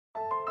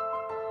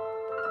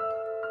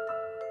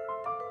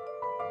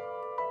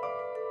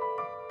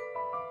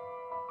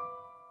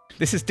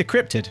This is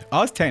Decrypted,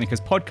 Ars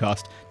Technica's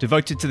podcast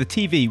devoted to the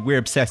TV we're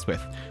obsessed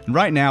with. And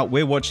right now,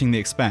 we're watching The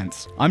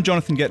Expanse. I'm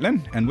Jonathan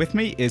Gitlin, and with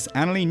me is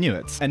Annalee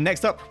Newitz. And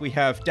next up, we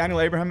have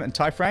Daniel Abraham and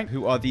Ty Franck,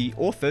 who are the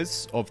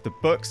authors of the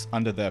books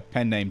under the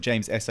pen name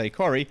James S.A.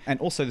 Corey, and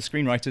also the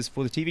screenwriters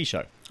for the TV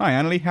show. Hi,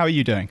 Annalee. How are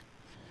you doing?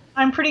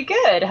 I'm pretty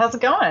good. How's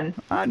it going?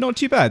 Not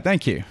too bad,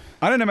 thank you.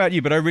 I don't know about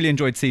you, but I really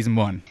enjoyed season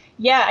 1.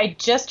 Yeah, I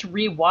just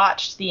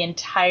rewatched the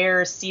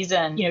entire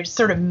season, just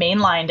sort of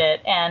mainlined it.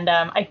 And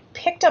I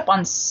picked up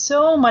on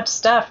so much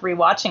stuff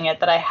rewatching it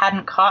that I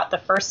hadn't caught the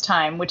first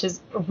time, which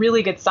is a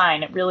really good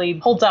sign. It really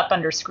holds up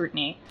under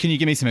scrutiny. Can you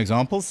give me some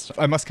examples?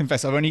 I must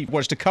confess, I've only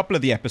watched a couple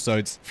of the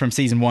episodes from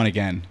season 1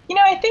 again.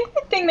 I think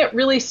the thing that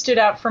really stood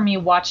out for me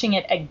watching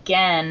it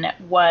again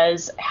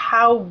was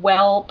how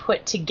well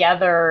put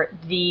together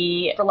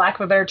the, for lack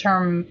of a better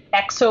term,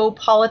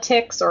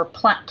 exopolitics or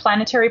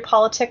planetary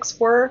politics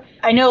were.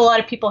 I know a lot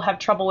of people have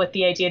trouble with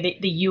the idea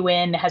that the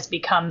UN has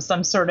become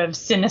some sort of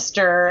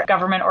sinister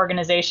government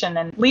organization.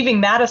 And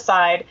leaving that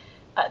aside,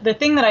 the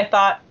thing that I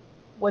thought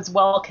was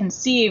well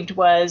conceived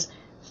was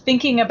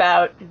thinking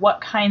about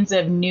what kinds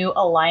of new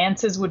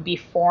alliances would be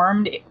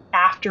formed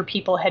after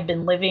people had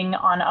been living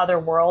on other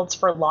worlds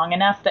for long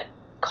enough that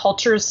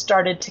cultures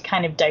started to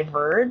kind of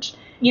diverge.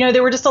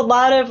 There were just a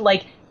lot of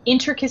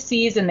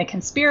intricacies in the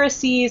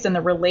conspiracies and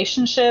the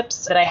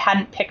relationships that I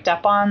hadn't picked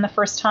up on the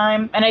first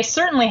time. And I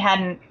certainly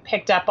hadn't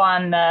picked up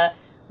on the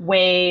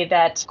way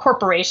that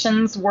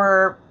corporations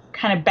were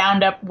kind of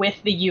bound up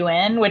with the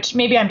UN, which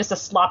maybe I'm just a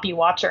sloppy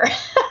watcher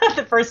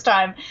the first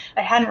time.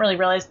 I hadn't really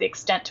realized the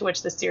extent to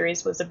which the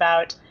series was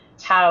about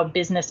how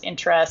business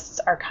interests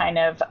are kind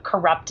of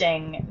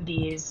corrupting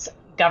these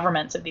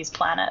governments of these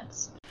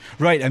planets.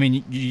 Right. I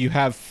mean, you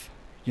have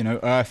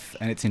Earth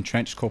and its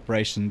entrenched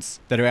corporations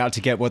that are out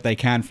to get what they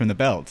can from the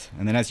belt.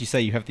 And then, as you say,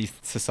 you have these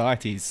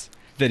societies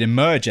that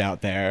emerge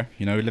out there,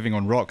 living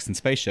on rocks and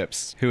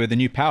spaceships, who are the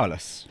new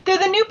powerless. They're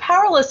the new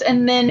powerless.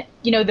 And then,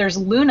 there's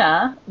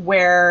Luna,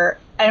 where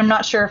I'm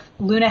not sure if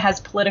Luna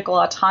has political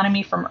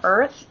autonomy from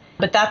Earth,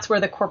 but that's where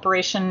the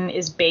corporation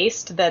is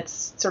based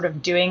that's sort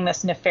of doing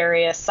this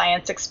nefarious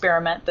science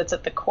experiment that's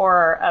at the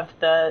core of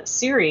the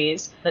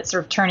series that's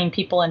sort of turning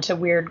people into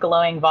weird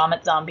glowing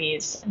vomit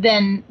zombies.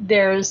 Then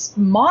there's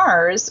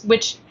Mars,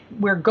 which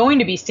we're going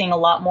to be seeing a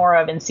lot more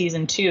of in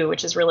season 2,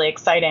 which is really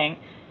exciting.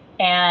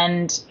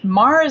 And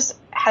Mars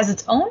has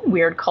its own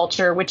weird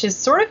culture, which is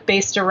sort of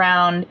based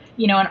around,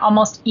 an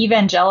almost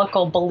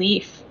evangelical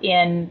belief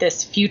in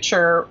this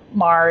future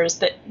Mars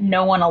that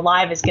no one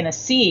alive is going to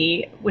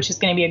see, which is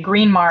going to be a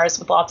green Mars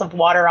with lots of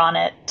water on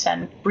it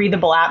and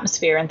breathable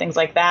atmosphere and things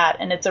like that.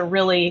 And it's a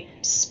really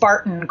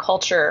Spartan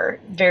culture,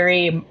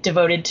 very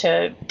devoted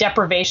to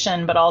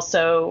deprivation, but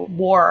also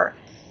war.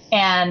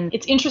 And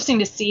it's interesting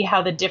to see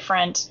how the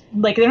different,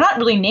 they're not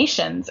really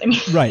nations. I mean,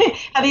 right.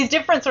 How these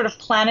different sort of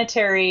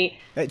planetary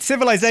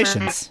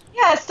civilizations.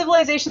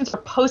 Civilizations or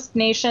post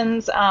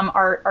nations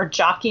are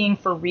jockeying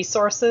for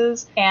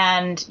resources.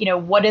 And,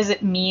 what does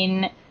it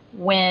mean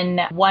when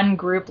one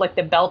group like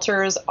the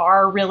Belters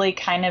are really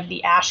kind of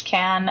the ash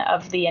can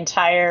of the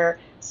entire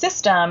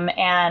system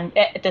and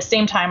at the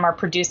same time are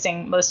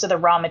producing most of the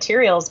raw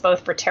materials,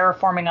 both for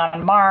terraforming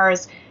on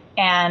Mars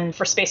and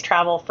for space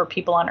travel for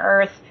people on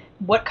Earth?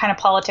 What kind of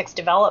politics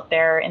developed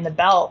there in the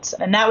belt?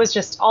 And that was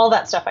just all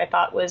that stuff I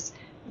thought was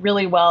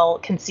really well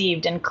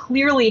conceived and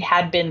clearly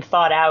had been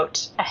thought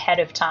out ahead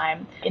of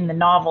time in the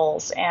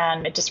novels.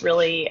 And it just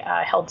really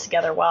held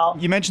together well.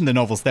 You mentioned the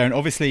novels there. And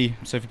obviously,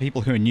 so for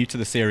people who are new to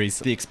the series,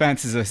 The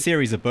Expanse is a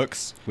series of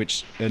books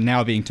which are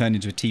now being turned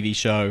into a TV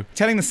show,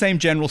 telling the same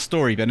general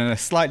story, but in a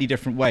slightly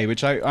different way,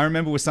 which I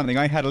remember was something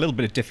I had a little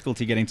bit of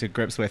difficulty getting to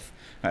grips with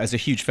as a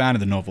huge fan of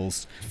the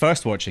novels,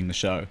 first watching the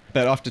show.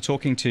 But after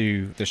talking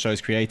to the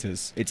show's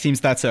creators, it seems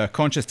that's a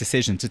conscious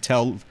decision to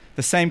tell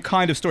the same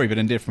kind of story, but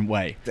in a different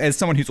way. As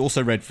someone who's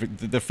also read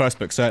the first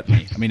book,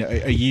 certainly, I mean,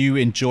 are you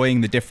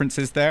enjoying the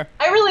differences there?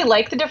 I really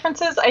like the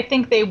differences. I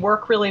think they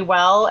work really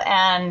well.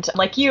 And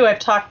like you, I've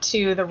talked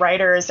to the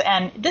writers,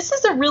 and this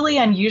is a really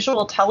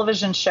unusual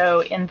television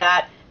show in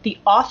that the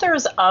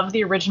authors of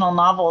the original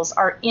novels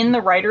are in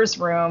the writer's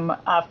room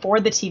for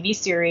the TV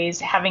series,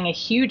 having a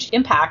huge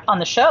impact on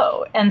the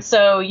show. And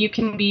so you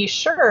can be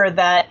sure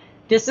that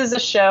this is a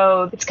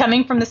show, it's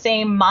coming from the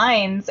same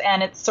minds,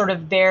 and it's sort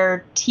of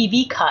their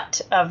TV cut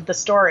of the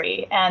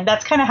story. And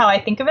that's kind of how I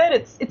think of it.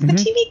 It's the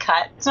TV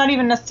cut. It's not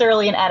even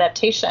necessarily an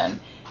adaptation.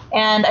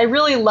 And I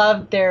really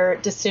loved their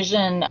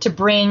decision to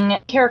bring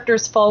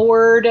characters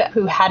forward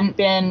who hadn't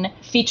been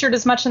featured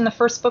as much in the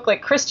first book.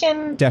 Like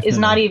Christian is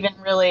not even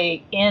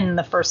really in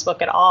the first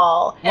book at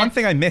all. One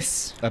thing I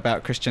miss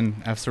about Christian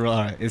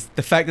Avsarala is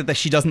the fact that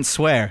she doesn't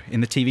swear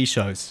in the TV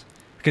shows.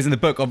 Because in the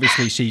book,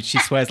 obviously, she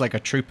swears like a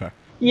trooper.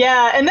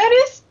 Yeah, and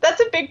that's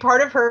a big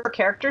part of her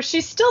character.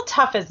 She's still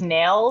tough as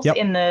nails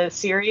in the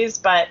series,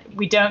 but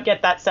we don't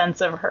get that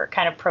sense of her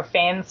kind of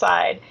profane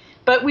side.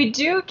 But we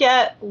do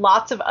get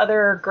lots of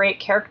other great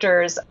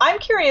characters. I'm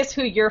curious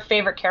who your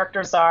favorite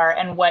characters are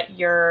and what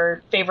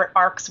your favorite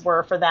arcs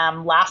were for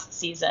them last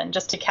season,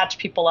 just to catch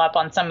people up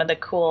on some of the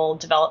cool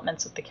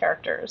developments with the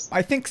characters.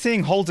 I think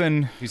seeing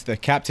Holden, who's the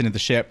captain of the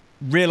ship,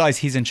 realize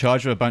he's in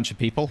charge of a bunch of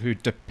people who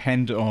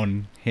depend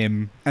on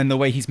him, and the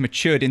way he's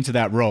matured into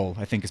that role,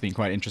 I think has been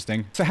quite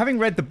interesting. So having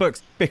read the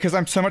books, because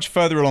I'm so much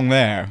further along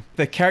there,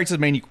 the characters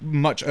mainly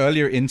much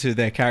earlier into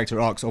their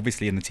character arcs,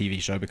 obviously in the TV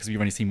show, because we've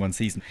only seen one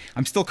season.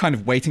 I'm still kind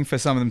of waiting for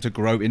some of them to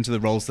grow into the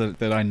roles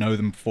that I know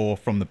them for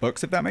from the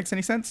books, if that makes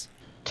any sense.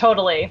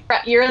 Totally.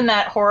 You're in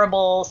that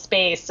horrible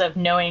space of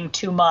knowing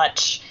too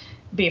much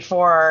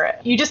before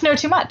you just know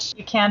too much.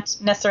 You can't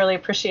necessarily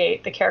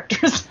appreciate the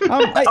characters.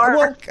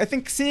 I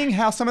think seeing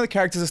how some of the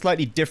characters are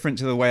slightly different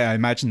to the way I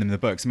imagined them in the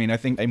books. I mean, I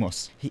think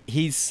Amos,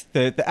 he's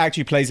the actor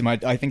who plays him, I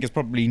think is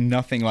probably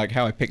nothing like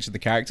how I pictured the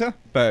character,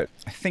 but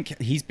I think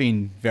he's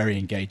been very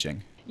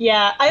engaging.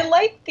 Yeah, I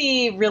like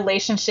the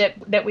relationship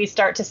that we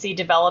start to see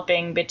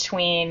developing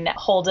between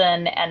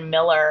Holden and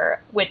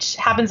Miller, which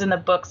happens in the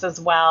books as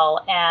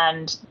well.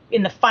 And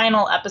in the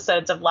final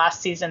episodes of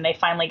last season, they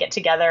finally get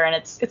together, and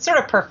it's sort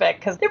of perfect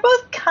because they're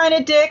both kind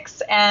of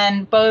dicks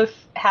and both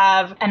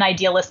have an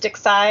idealistic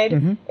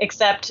side,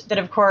 except that,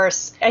 of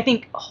course, I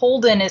think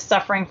Holden is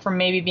suffering from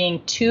maybe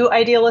being too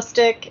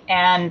idealistic,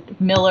 and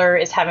Miller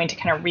is having to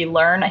kind of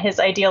relearn his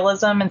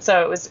idealism. And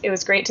so it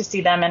was great to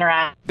see them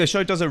interact. The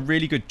show does a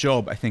really good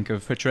job, I think,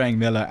 of portraying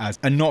Miller as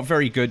a not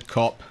very good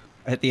cop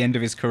at the end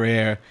of his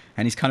career,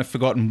 and he's kind of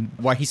forgotten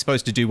why he's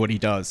supposed to do what he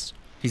does.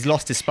 He's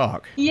lost his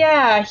spark.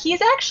 Yeah, he's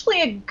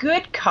actually a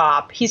good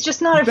cop. He's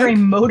just not a very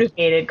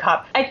motivated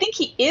cop. I think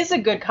he is a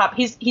good cop.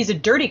 He's a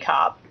dirty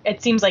cop.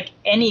 It seems like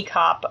any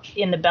cop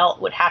in the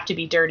belt would have to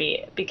be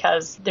dirty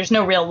because there's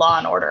no real law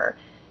and order,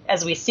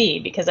 as we see,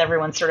 because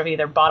everyone's sort of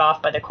either bought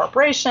off by the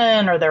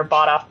corporation or they're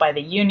bought off by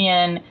the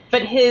union.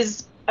 But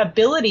his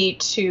ability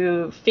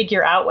to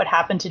figure out what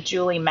happened to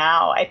Julie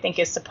Mao, I think,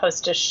 is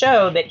supposed to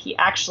show that he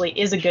actually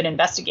is a good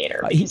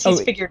investigator. He's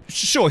figured.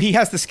 Sure, he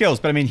has the skills,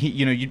 but I mean,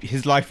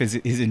 his life is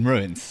in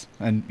ruins,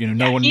 and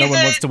no one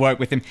wants to work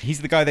with him.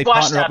 He's the guy they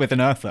partner up with in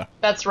Eartha.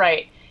 That's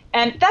right.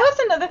 And that was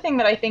another thing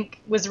that I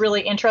think was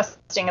really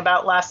interesting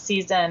about last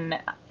season,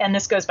 and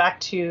this goes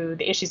back to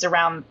the issues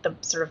around the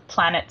sort of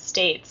planet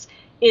states,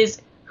 is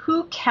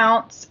who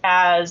counts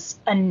as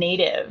a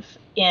native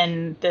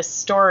in this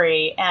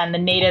story. And the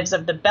natives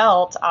of the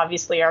belt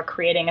obviously are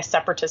creating a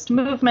separatist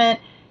movement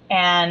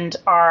and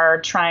are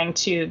trying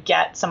to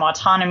get some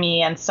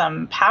autonomy and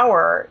some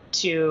power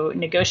to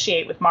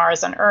negotiate with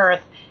Mars and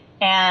Earth.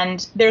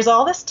 And there's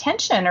all this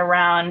tension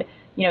around,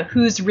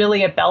 who's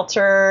really a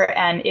belter,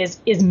 and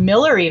is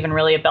Miller even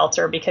really a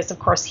belter? Because of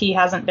course he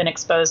hasn't been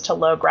exposed to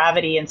low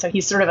gravity, and so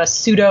he's sort of a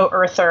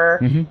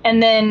pseudo-earther.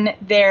 And then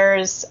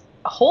there's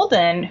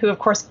Holden, who of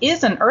course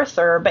is an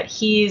earther, but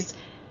he's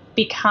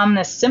become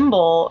the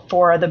symbol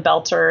for the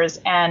belters.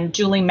 And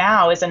Julie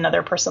Mao is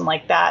another person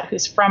like that,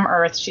 who's from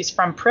Earth. She's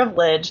from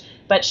privilege,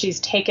 but she's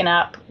taken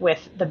up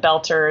with the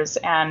belters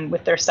and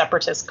with their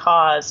separatist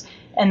cause.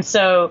 And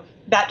so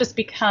that just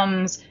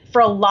becomes,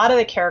 for a lot of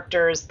the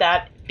characters,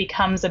 that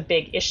becomes a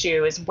big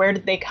issue, is where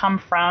did they come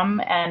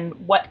from and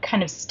what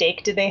kind of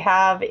stake do they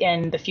have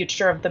in the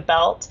future of the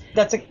belt?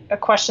 That's a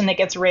question that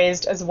gets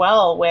raised as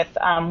well with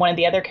one of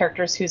the other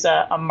characters who's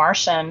a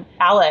Martian,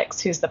 Alex,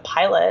 who's the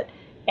pilot.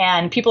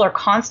 And people are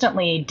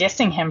constantly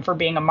dissing him for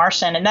being a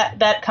Martian. And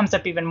that comes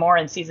up even more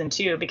in season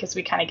 2 because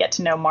we kind of get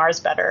to know Mars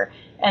better.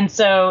 And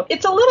so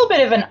it's a little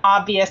bit of an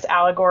obvious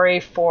allegory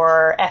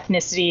for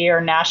ethnicity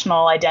or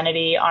national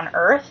identity on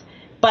Earth.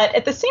 But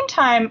at the same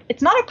time,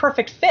 it's not a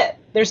perfect fit.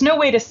 There's no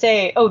way to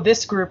say, oh,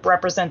 this group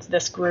represents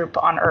this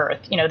group on Earth.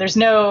 There's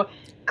no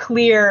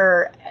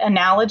clear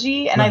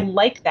analogy. And right. I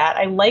like that.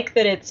 I like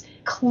that it's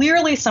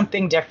clearly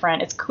something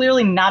different. It's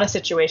clearly not a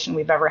situation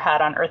we've ever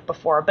had on Earth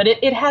before, but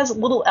it has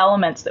little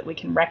elements that we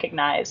can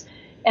recognize.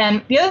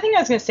 And the other thing I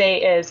was going to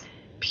say is,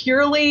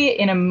 purely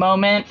in a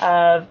moment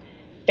of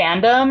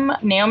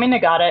fandom, Naomi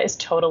Nagata is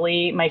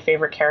totally my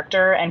favorite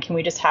character, and can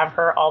we just have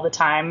her all the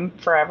time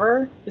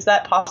forever? Is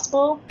that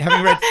possible?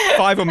 Having read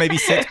 5 or maybe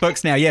 6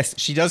 books now, yes,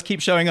 she does keep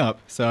showing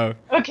up. So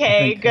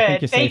okay,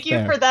 good. Thank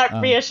you for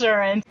that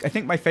reassurance. I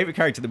think my favorite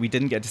character that we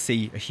didn't get to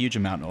see a huge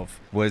amount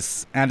of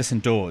was Anderson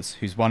Dawes,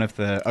 who's one of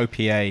the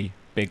OPA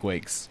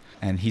bigwigs,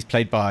 and he's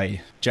played by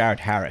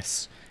Jared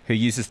Harris, who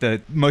uses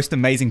the most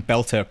amazing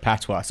belter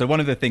patois. So one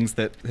of the things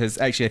that has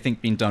actually, I think,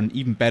 been done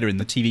even better in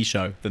the TV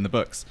show than the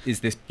books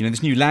is this,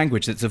 this new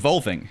language that's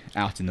evolving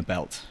out in the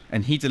belt.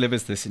 And he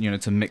delivers this,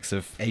 it's a mix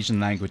of Asian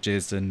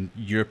languages and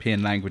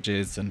European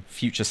languages and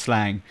future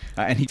slang.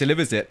 And he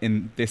delivers it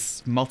in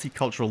this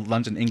multicultural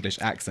London English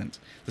accent,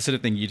 the sort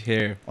of thing you'd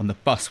hear on the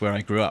bus where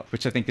I grew up,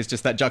 which I think is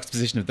just that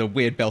juxtaposition of the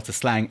weird belter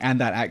slang and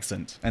that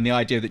accent. And the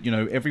idea that,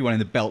 everyone in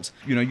the belt,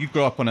 you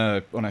grow up on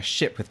a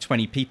ship with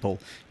 20 people,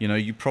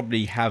 you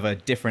probably have a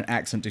different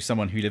accent to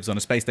someone who lives on a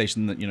space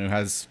station that,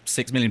 has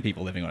 6 million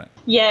people living on it.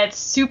 Yeah, it's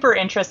super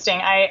interesting.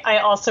 I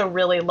also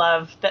really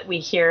love that we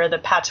hear the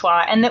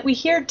patois and that we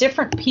hear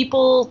different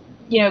people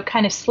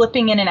kind of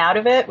slipping in and out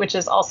of it, which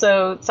is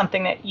also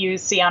something that you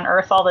see on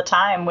Earth all the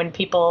time when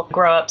people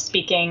grow up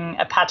speaking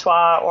a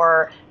patois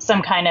or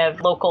some kind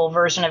of local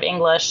version of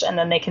English, and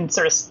then they can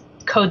sort of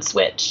code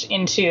switch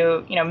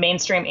into,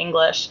 mainstream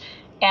English.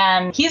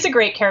 And he's a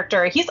great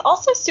character. He's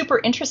also super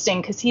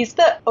interesting because he's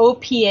the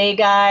OPA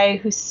guy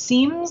who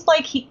seems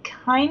like he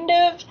kind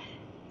of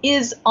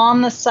is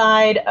on the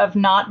side of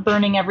not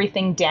burning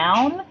everything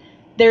down.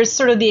 There's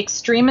sort of the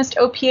extremist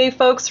OPA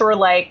folks who are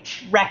like,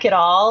 wreck it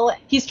all.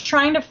 He's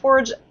trying to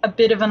forge a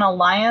bit of an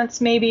alliance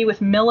maybe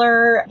with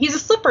Miller. He's a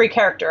slippery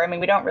character. I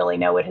mean, we don't really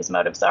know what his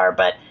motives are,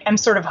 but I'm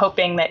sort of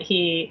hoping that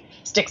he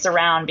sticks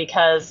around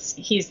because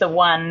he's the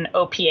one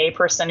OPA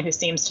person who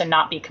seems to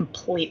not be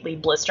completely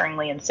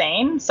blisteringly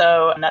insane.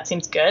 So that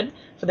seems good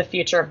for the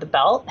future of the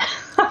belt.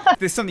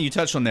 There's something you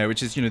touched on there,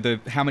 which is,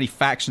 how many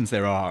factions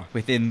there are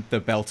within the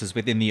Belters,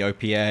 within the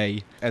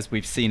OPA. As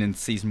we've seen in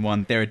season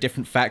 1, there are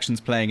different factions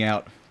playing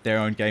out their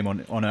own game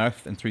on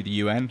Earth and through the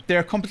UN. There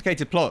are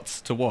complicated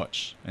plots to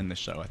watch in this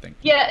show, I think.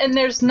 Yeah, and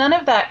there's none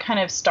of that kind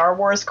of Star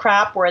Wars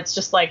crap where it's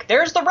just like,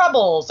 there's the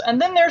rebels,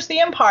 and then there's the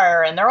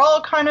Empire, and they're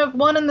all kind of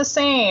one and the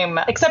same.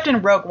 Except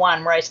in Rogue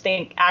One, where I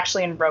think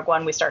actually in Rogue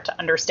One we start to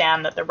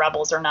understand that the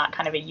rebels are not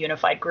kind of a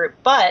unified group.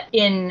 But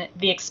in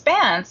The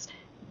Expanse,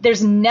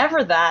 there's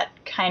never that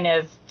kind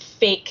of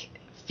fake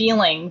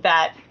feeling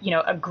that,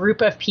 a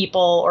group of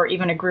people or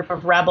even a group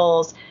of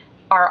rebels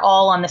are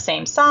all on the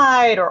same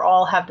side or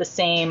all have the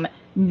same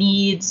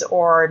needs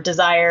or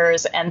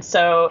desires. And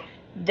so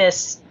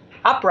this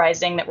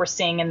uprising that we're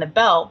seeing in the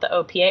belt, the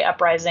OPA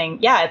uprising,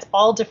 yeah, it's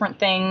all different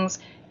things.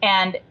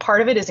 And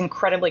part of it is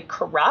incredibly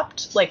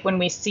corrupt. Like when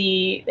we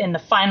see in the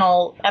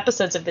final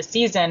episodes of the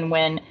season,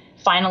 when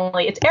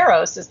finally it's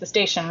Eros is the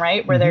station,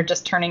 right? Where they're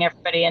just turning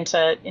everybody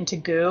into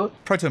goo.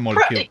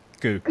 Proto-molecule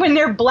goo. When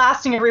they're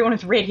blasting everyone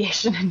with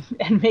radiation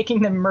and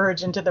making them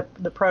merge into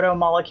the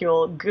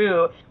proto-molecule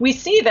goo, we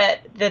see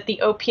that the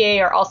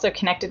OPA are also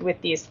connected with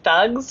these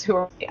thugs who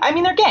are,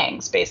 they're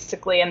gangs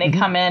basically, and they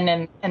come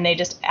in and they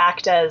just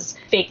act as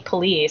fake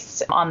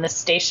police on this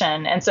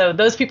station. And so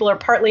those people are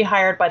partly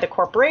hired by the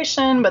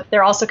corporation, but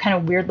they're also kind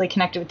of weirdly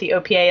connected with the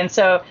OPA. And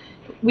so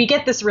we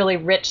get this really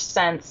rich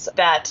sense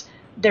that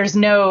there's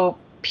no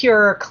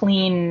pure,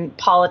 clean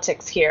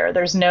politics here.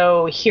 There's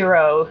no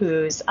hero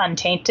who's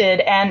untainted.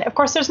 And of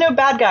course, there's no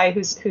bad guy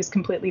who's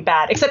completely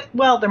bad, except,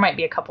 well, there might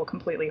be a couple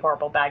completely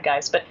horrible bad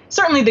guys, but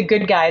certainly the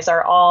good guys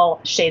are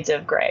all shades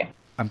of gray.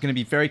 I'm going to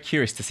be very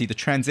curious to see the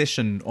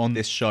transition on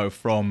this show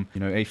from,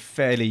 a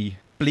fairly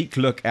bleak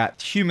look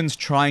at humans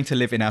trying to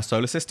live in our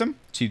solar system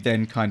to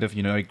then kind of,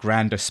 a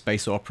grander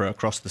space opera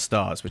across the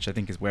stars, which I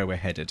think is where we're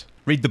headed.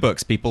 Read the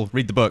books, people.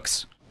 Read the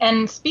books.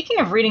 And speaking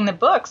of reading the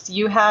books,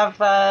 you have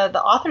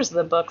the authors of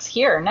the books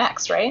here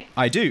next, right?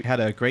 I do. Had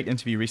a great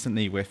interview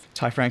recently with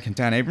Ty Franck and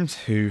Dan Abrams,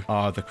 who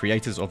are the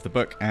creators of the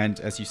book and,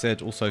 as you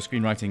said, also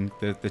screenwriting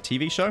the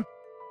TV show.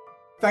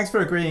 Thanks for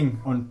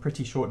agreeing on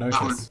pretty short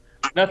notice.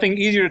 Nothing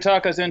easier to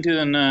talk us into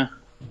than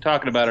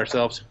talking about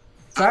ourselves.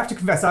 So I have to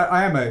confess,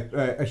 I am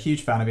a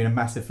huge fan. I've been a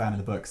massive fan of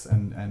the books,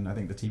 and I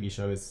think the TV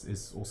show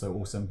is also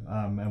awesome.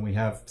 And we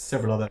have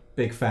several other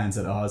big fans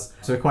at ours.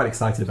 So we're quite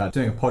excited about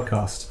doing a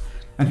podcast.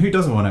 And who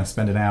doesn't want to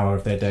spend an hour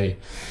of their day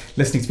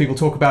listening to people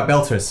talk about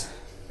Belters?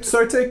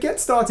 So to get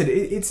started,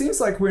 it seems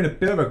like we're in a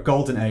bit of a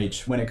golden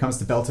age when it comes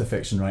to Belter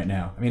fiction right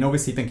now.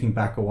 Obviously thinking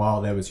back a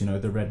while, there was,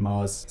 the Red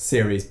Mars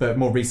series, but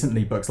more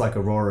recently books like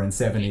Aurora and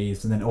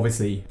 70s, and then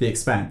obviously The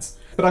Expanse.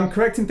 But I'm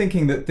correct in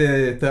thinking that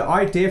the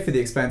idea for The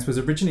Expanse was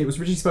originally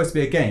supposed to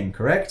be a game,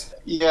 correct?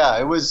 Yeah,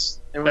 it was.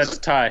 That's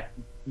Ty.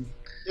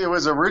 It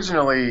was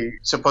originally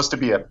supposed to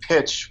be a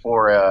pitch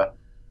for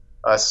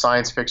a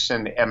science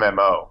fiction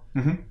MMO.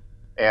 Mm-hmm.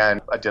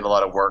 And I did a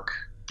lot of work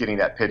getting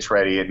that pitch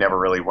ready. It never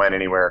really went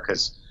anywhere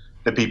because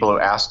the people who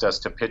asked us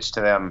to pitch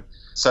to them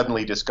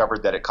suddenly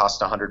discovered that it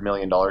cost $100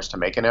 million to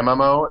make an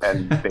MMO,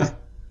 and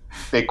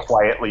they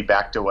quietly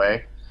backed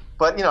away.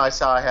 But I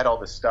saw I had all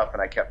this stuff,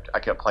 and I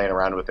kept playing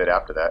around with it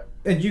after that.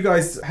 And you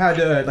guys had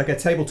a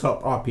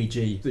tabletop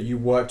RPG that you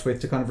worked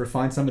with to kind of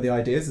refine some of the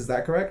ideas. Is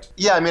that correct?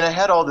 Yeah, I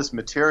had all this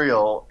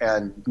material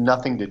and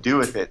nothing to do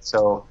with it.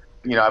 So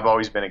I've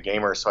always been a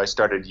gamer, so I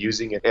started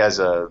using it as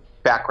a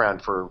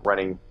background for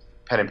running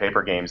pen and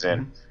paper games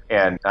in,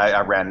 and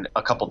I ran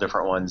a couple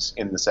different ones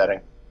in the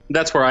setting.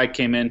 That's where I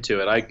came into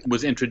it. I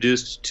was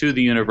introduced to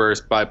the universe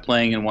by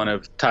playing in one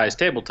of Ty's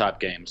tabletop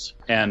games,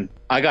 and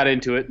I got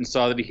into it and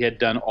saw that he had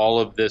done all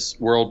of this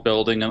world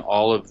building and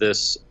all of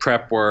this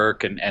prep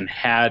work and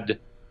had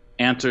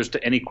answers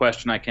to any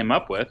question I came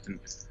up with. And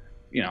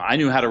I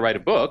knew how to write a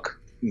book.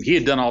 He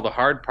had done all the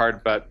hard part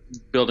about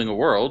building a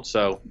world,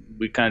 so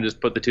we kind of just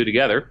put the two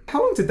together.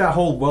 How long did that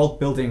whole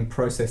world-building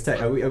process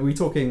take? Are we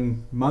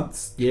talking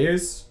months,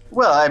 years?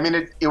 Well,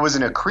 it was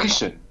an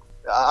accretion.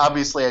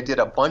 Obviously, I did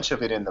a bunch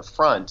of it in the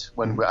front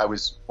when I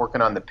was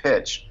working on the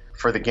pitch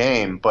for the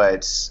game,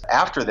 but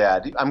after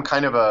that, I'm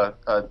kind of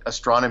a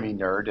astronomy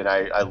nerd, and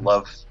I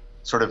love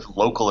sort of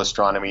local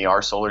astronomy,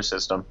 our solar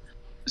system.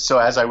 So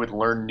as I would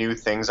learn new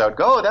things, I would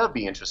go, that would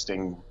be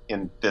interesting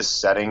in this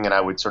setting, and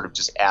I would sort of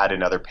just add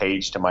another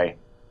page to my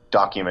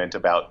document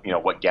about,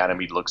 what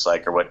Ganymede looks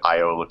like or what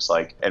Io looks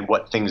like and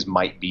what things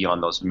might be on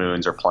those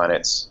moons or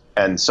planets.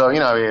 And so,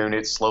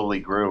 it slowly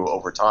grew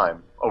over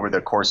time, over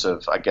the course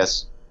of, I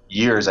guess,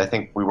 years. I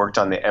think we worked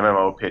on the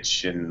MMO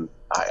pitch in,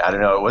 I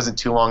don't know, it wasn't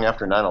too long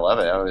after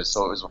 9/11.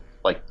 So it was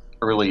like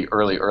early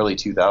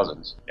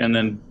 2000s. And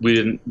then we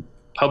didn't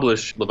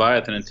publish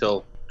Leviathan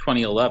until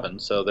 2011.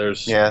 So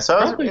there's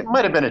it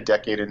might have been a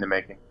decade in the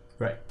making.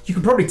 Right. You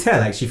can probably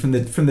tell actually from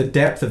the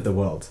depth of the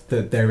world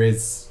that there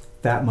is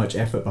that much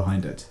effort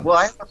behind it. Well,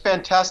 I have a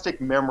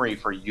fantastic memory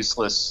for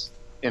useless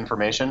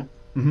information.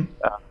 Mm-hmm.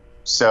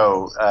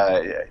 So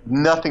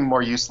nothing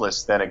more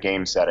useless than a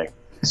game setting.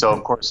 So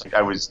of course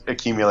I was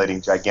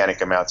accumulating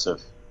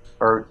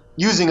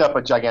using up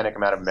a gigantic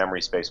amount of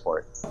memory space for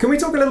it. Can we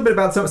talk a little bit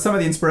about some of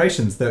the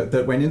inspirations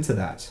that went into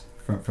that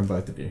from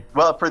both of you?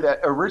 Well, for that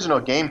original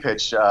game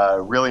pitch,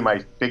 really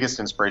my biggest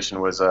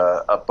inspiration was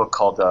a book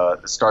called The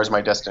Star's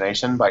My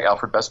Destination by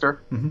Alfred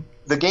Bester. Mm-hmm.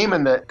 The game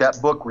and that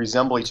book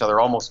resemble each other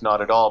almost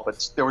not at all,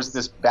 but there was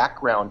this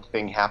background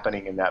thing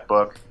happening in that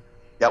book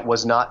that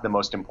was not the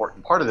most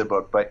important part of the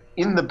book. But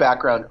in the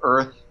background,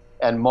 Earth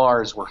and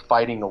Mars were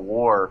fighting a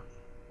war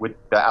with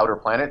the outer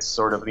planets,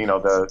 sort of,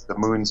 the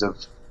moons of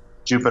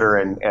Jupiter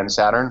and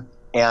Saturn.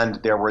 And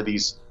there were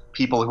these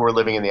people who were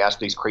living in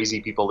these crazy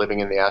people living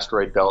in the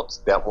asteroid belt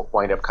that will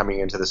wind up coming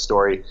into the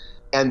story.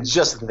 And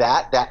just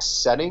that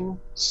setting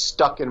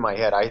stuck in my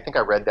head. I think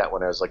I read that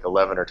when I was like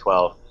 11 or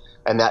 12.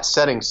 And that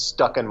setting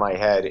stuck in my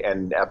head,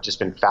 and I've just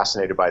been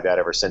fascinated by that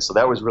ever since. So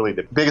that was really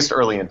the biggest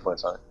early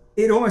influence on it.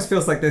 It almost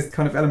feels like there's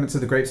kind of elements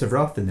of the Grapes of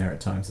Wrath in there at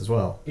times as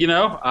well.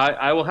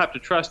 I will have to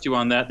trust you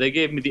on that. They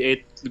gave me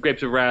the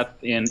Grapes of Wrath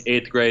in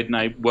 8th grade, and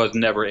I was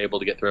never able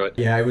to get through it.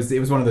 Yeah, it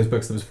was one of those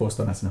books that was forced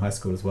on us in high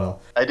school as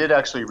well. I did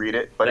actually read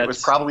it, but it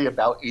was probably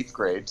about 8th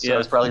grade, so it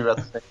was probably about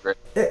the 5th grade.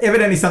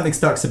 Evidently something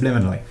stuck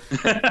subliminally.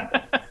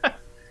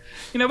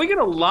 We get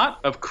a lot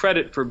of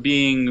credit for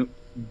being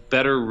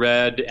better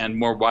read and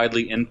more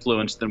widely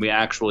influenced than we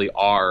actually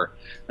are.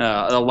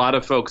 A lot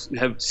of folks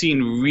have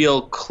seen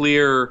real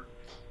clear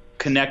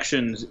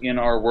connections in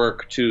our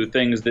work to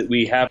things that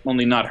we have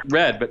only not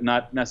read but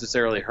not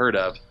necessarily heard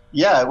of.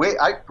 Yeah,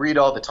 I read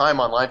all the time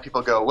online.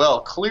 People go,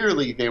 well,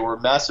 clearly they were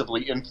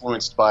massively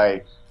influenced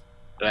by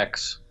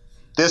X,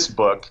 this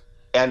book,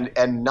 and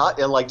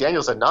like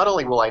Daniel said, not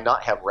only will I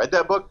not have read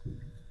that book,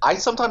 I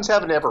sometimes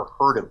haven't ever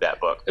heard of that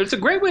book. It's a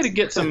great way to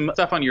get some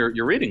stuff on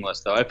your reading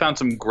list, though. I found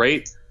some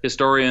great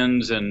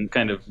historians and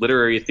kind of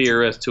literary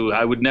theorists who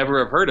I would never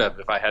have heard of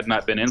if I had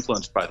not been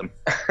influenced by them.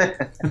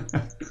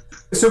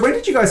 So when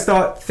did you guys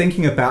start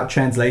thinking about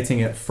translating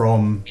it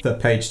from the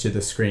page to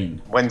the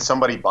screen? When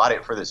somebody bought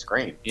it for the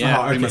screen.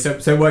 Yeah. Okay,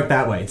 so it worked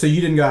that way. So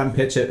you didn't go out and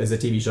pitch it as a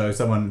TV show.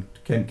 Someone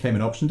came and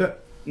optioned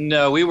it?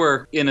 No, we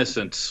were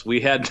innocents.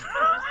 We had...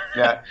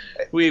 Yeah,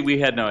 we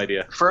had no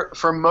idea.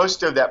 For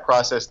most of that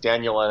process,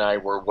 Daniel and I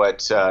were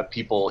what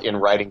people in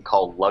writing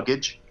call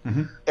luggage.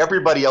 Mm-hmm.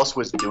 Everybody else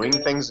was doing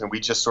things, and we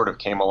just sort of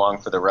came along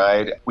for the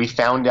ride. We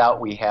found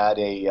out we had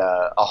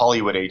a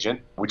Hollywood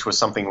agent, which was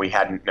something we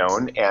hadn't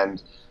known.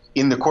 And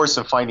in the course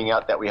of finding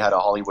out that we had a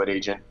Hollywood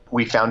agent,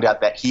 we found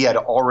out that he had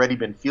already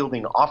been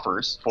fielding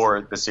offers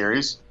for the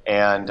series.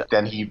 And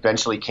then he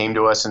eventually came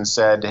to us and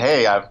said,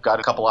 hey, I've got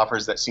a couple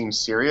offers that seem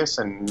serious,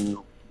 and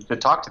to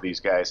talk to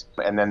these guys.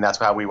 And then that's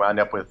how we wound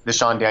up with the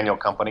Sean Daniel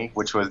Company,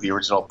 which was the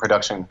original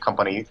production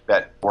company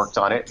that worked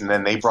on it. And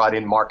then they brought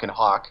in Mark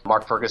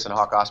Fergus and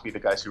Hawk Osby, the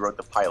guys who wrote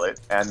the pilot.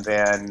 And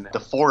then the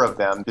four of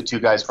them, the two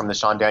guys from the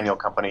Sean Daniel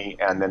Company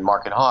and then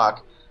Mark and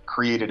Hawk,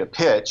 created a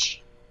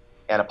pitch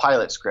and a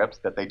pilot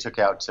script that they took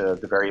out to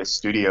the various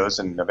studios,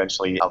 and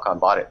eventually Alcon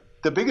bought it.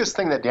 The biggest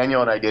thing that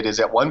Daniel and I did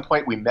is at one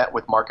point we met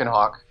with Mark and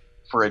Hawk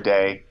for a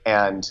day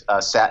and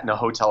sat in a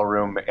hotel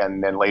room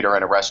and then later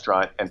in a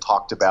restaurant and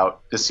talked about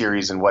the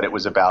series and what it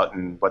was about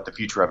and what the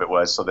future of it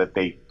was so that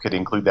they could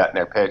include that in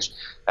their pitch.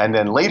 And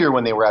then later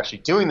when they were actually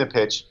doing the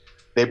pitch,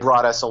 they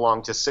brought us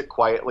along to sit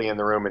quietly in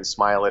the room and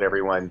smile at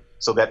everyone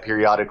so that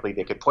periodically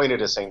they could point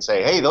at us and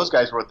say, hey, those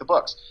guys wrote the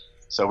books.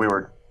 So we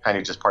were kind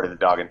of just part of the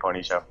dog and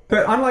pony show.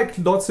 But unlike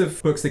lots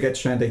of books that get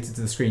translated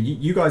to the screen,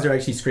 you guys are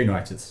actually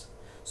screenwriters.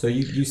 So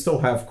you still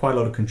have quite a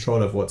lot of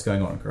control of what's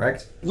going on,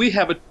 correct? We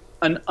have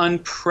an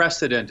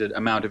unprecedented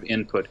amount of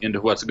input into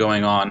what's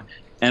going on,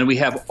 and we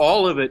have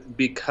all of it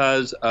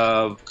because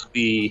of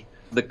the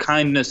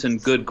kindness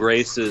and good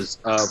graces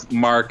of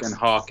Mark and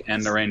Hawk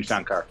and Narain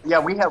Shankar. Yeah,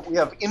 we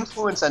have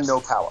influence and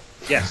no power.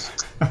 Yes.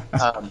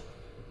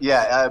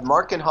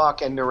 Mark and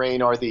Hawk and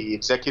Narain are the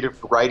executive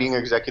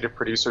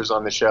producers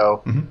on the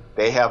show. Mm-hmm.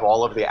 They have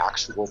all of the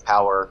actual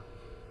power.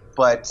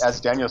 But as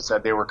Daniel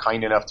said, they were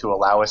kind enough to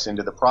allow us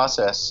into the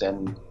process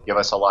and give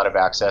us a lot of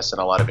access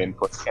and a lot of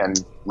input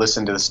and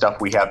listen to the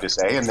stuff we have to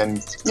say and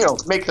then,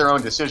 make their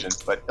own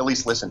decisions, but at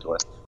least listen to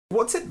us.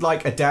 What's it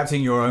like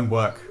adapting your own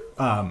work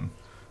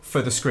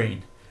for the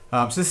screen?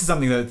 So this is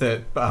something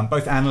that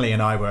both Annalie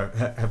and I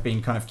have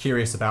been kind of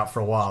curious about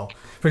for a while.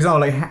 For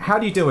example, how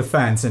do you deal with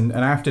fans? And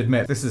I have to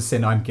admit, this is a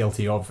sin I'm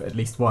guilty of at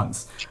least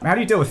once. How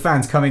do you deal with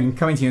fans coming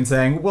to you and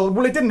saying,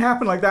 well, it didn't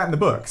happen like that in the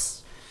books?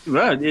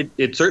 Well,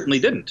 it certainly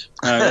didn't.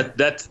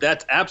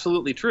 That's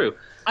absolutely true.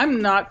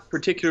 I'm not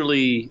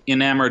particularly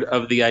enamored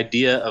of the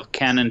idea of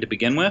canon to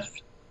begin with.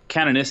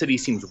 Canonicity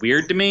seems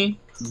weird to me,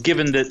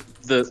 given that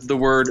the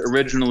word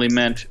originally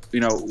meant,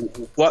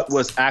 what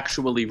was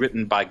actually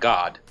written by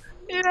God.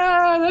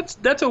 Yeah,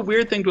 that's a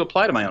weird thing to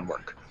apply to my own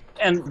work.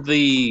 And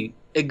the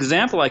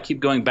example I keep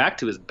going back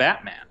to is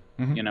Batman.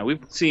 Mm-hmm.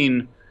 We've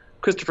seen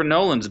Christopher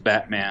Nolan's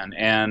Batman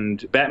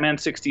and Batman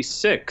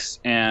 66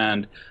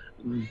 and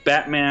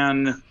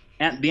Batman,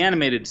 the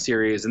animated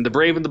series, and the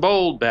Brave and the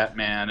Bold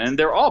Batman, and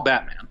they're all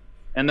Batman,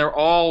 and they're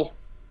all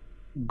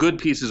good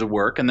pieces of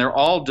work, and they're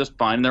all just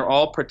fine. They're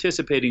all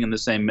participating in the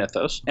same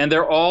mythos, and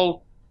they're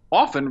all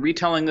often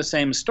retelling the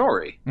same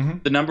story. Mm-hmm.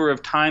 The number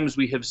of times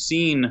we have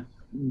seen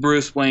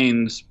Bruce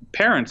Wayne's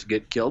parents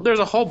get killed, there's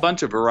a whole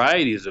bunch of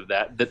varieties of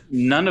that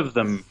none of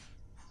them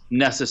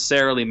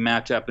necessarily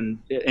match up in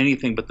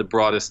anything but the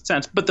broadest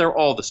sense, but they're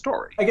all the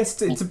story. I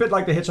guess it's a bit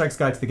like The Hitchhiker's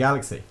Guide to the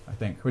Galaxy, I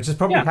think, which is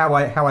probably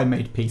how I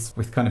made peace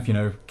with kind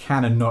of,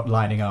 canon not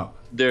lining up.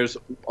 There's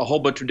a whole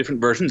bunch of different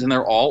versions, and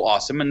they're all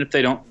awesome, and if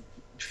they don't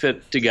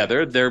fit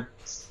together, they're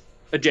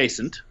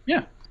adjacent.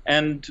 Yeah.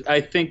 And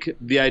I think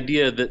the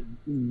idea that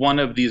one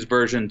of these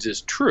versions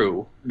is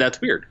true, that's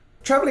weird.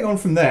 Traveling on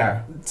from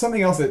there,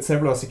 something else that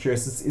several of us are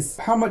curious is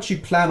how much you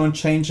plan on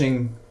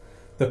changing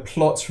the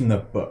plots from the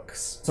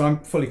books. So I'm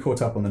fully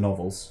caught up on the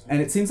novels,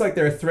 and it seems like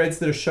there are threads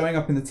that are showing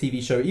up in the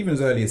TV show even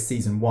as early as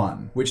season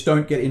 1, which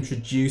don't get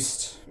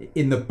introduced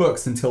in the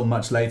books until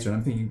much later. And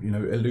I'm thinking,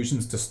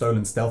 allusions to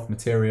stolen stealth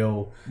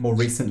material, more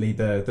recently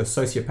the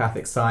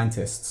sociopathic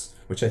scientists,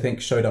 which I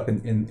think showed up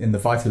in the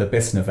Vital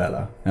Abyss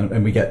novella,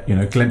 and we get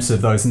glimpses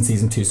of those in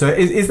season 2. So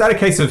is that a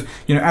case of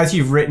as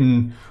you've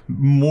written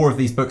more of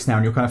these books now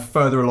and you're kind of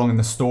further along in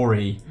the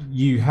story,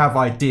 you have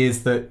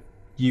ideas that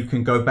you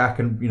can go back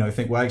and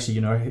think, well, actually,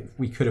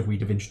 we'd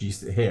have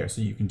introduced it here,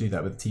 so you can do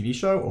that with a TV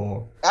show?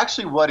 Or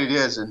actually, what it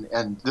is,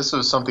 and this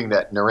was something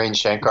that Narain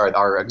Shankar,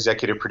 our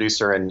executive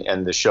producer and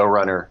the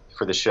showrunner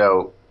for the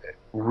show,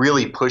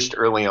 really pushed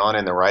early on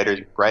in the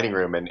writing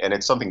room, and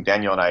it's something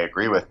Daniel and I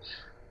agree with.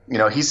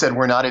 He said,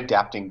 we're not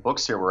adapting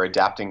books here, we're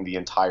adapting the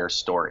entire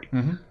story.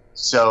 Mm-hmm.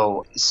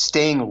 So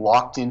staying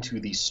locked into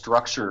the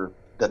structure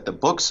that the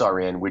books are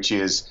in, which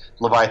is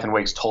Leviathan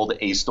Wakes told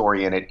a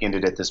story and it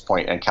ended at this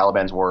point, and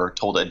Caliban's War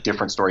told a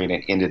different story and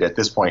it ended at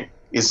this point,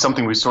 is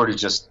something we sort of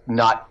just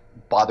not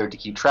bothered to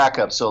keep track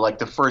of. So like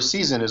the first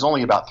season is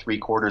only about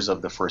 3/4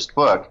 of the first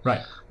book.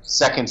 Right.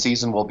 Second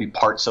season will be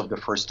parts of the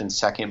first and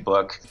second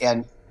book.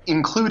 And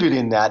included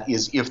in that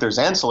is if there's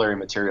ancillary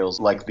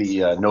materials like the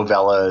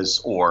novellas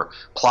or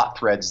plot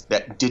threads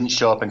that didn't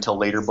show up until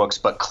later books,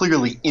 but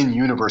clearly in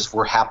universe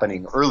were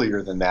happening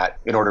earlier than that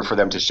in order for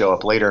them to show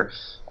up later.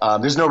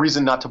 There's no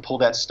reason not to pull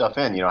that stuff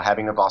in.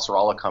 Having a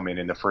Vasarala come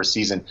in the first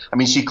season. I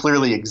mean, she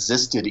clearly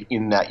existed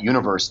in that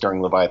universe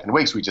during Leviathan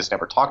Wakes. We just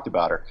never talked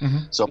about her. Mm-hmm.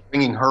 So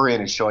bringing her in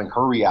and showing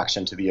her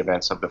reaction to the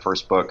events of the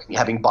first book,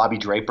 having Bobby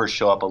Draper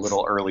show up a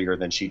little earlier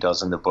than she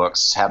does in the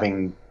books,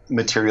 having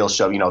material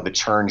show, the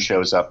Churn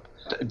shows up,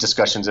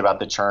 discussions about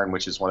the Churn,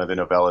 which is one of the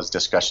novellas,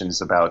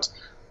 discussions about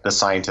the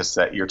scientists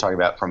that you're talking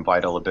about from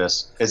Vital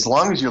Abyss. As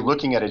long as you're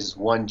looking at it as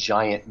one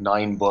giant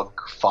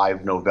 9-book,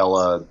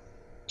 5-novella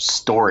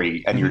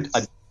story, and you're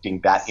adapting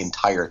that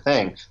entire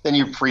thing, then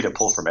you're free to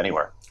pull from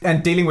anywhere.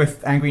 And dealing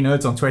with angry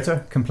nerds on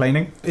Twitter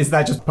complaining, is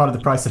that just part of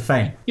the price of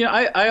fame?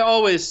 I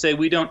always say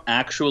we don't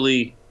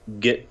actually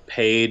get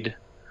paid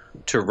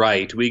to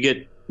write.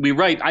 We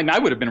write. I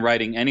would have been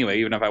writing anyway,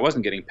 even if I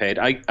wasn't getting paid.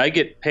 I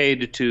get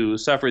paid to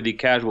suffer the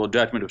casual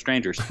judgment of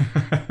strangers,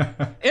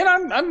 and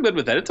I'm good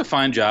with that. It's a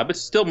fine job.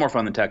 It's still more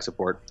fun than tech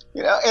support.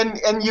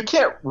 And you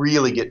can't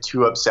really get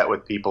too upset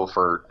with people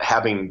for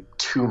having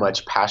too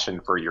much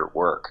passion for your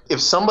work. If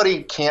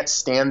somebody can't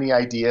stand the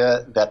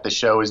idea that the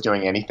show is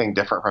doing anything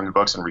different from the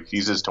books and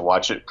refuses to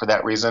watch it for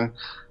that reason,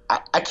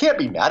 I can't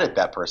be mad at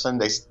that person.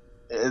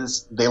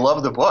 They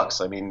love the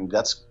books. I mean,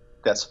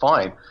 that's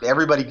fine.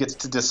 Everybody gets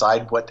to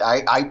decide what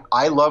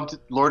I loved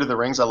Lord of the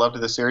Rings. I loved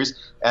the series.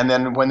 And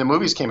then when the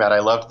movies came out, I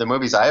loved the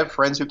movies. I have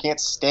friends who can't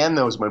stand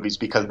those movies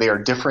because they are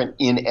different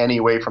in any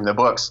way from the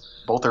books.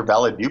 Both are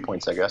valid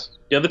viewpoints, I guess.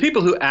 Yeah, the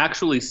people who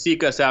actually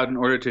seek us out in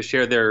order to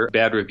share their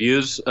bad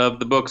reviews of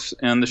the books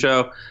and the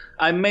show,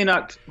 I may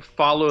not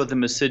follow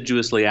them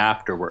assiduously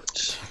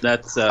afterwards.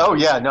 That's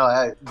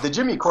the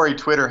Jimmy Corey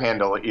Twitter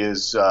handle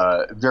is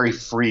very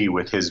free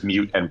with his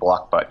mute and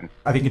block button.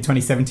 I think in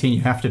 2017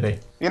 you have to be.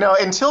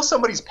 Until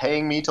somebody's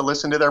paying me to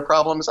listen to their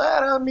problems, I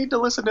don't need to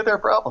listen to their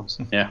problems.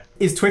 Yeah.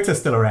 Is Twitter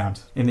still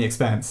around in The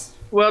Expanse?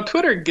 Well,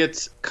 Twitter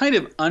gets kind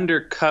of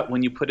undercut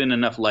when you put in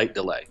enough light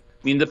delay.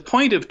 I mean, the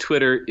point of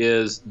Twitter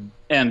is,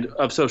 and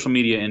of social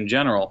media in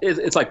general,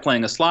 it's like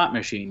playing a slot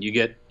machine. You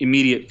get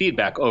immediate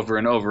feedback over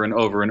and over and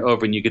over and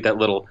over, and you get that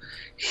little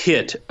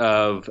hit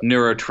of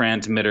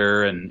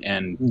neurotransmitter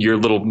and your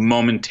little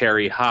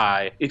momentary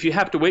high. If you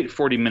have to wait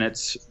 40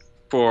 minutes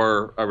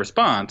for a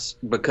response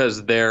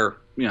because they're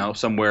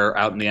somewhere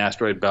out in the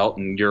asteroid belt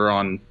and you're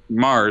on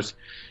Mars,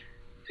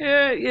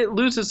 it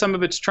loses some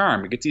of its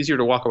charm. It gets easier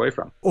to walk away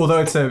from.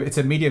 Although it's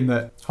a medium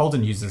that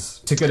Holden uses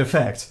to good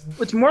effect.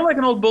 It's more like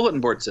an old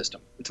bulletin board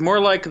system. It's more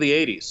like the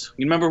 80s.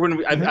 You remember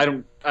when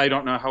I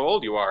don't know how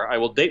old you are. I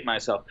will date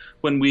myself.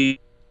 When we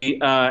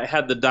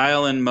had the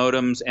dial-in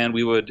modems, and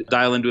we would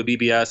dial into a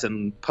BBS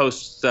and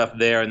post stuff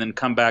there and then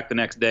come back the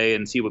next day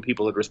and see what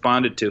people had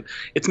responded to.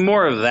 It's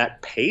more of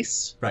that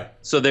pace. Right.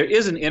 So there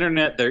is an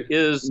internet, there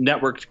is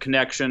networked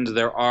connections,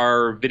 there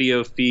are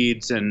video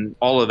feeds and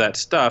all of that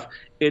stuff.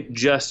 It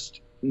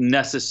just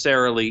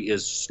necessarily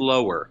is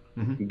slower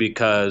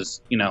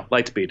because,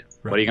 light speed.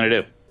 Right. What are you going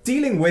to do?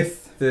 Dealing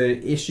with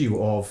the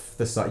issue of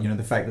the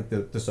fact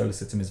that the solar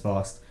system is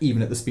vast,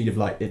 even at the speed of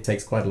light, it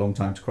takes quite a long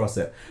time to cross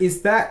it.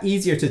 Is that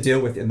easier to deal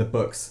with in the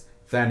books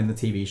than in the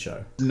TV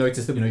show?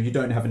 Notice that you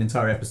don't have an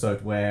entire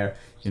episode where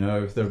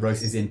the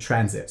Rose is in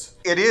transit.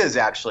 It is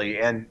actually,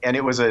 and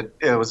it was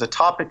a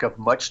topic of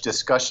much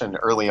discussion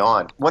early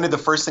on. One of the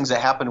first things that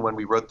happened when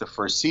we wrote the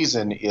first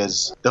season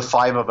is the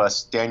five of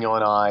us, Daniel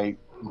and I,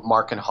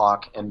 Mark and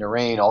Hawk and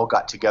Narain, all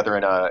got together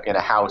in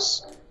a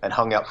house and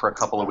hung out for a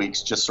couple of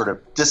weeks, just sort of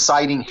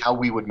deciding how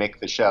we would make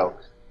the show.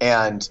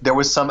 And there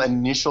was some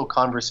initial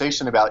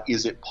conversation about,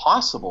 is it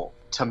possible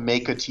to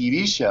make a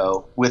TV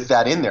show with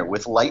that in there,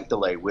 with light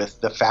delay,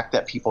 with the fact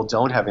that people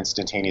don't have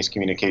instantaneous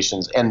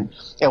communications? And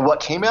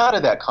what came out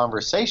of that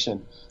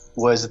conversation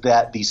was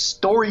that the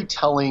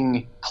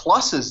storytelling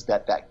pluses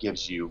that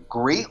gives you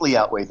greatly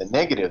outweigh the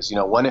negatives.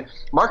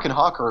 Mark and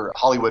Hawk are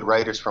Hollywood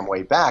writers from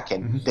way back,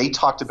 and they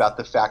talked about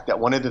the fact that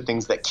one of the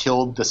things that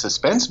killed the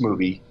suspense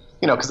movie,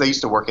 because they used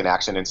to work in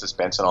action and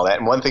suspense and all that,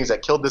 and one of the things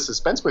that killed the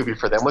suspense movie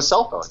for them was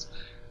cell phones.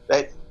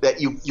 That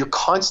you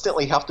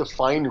constantly have to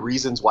find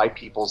reasons why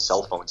people's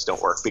cell phones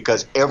don't work,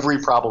 because every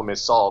problem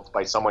is solved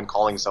by someone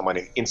calling someone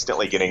and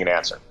instantly getting an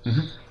answer.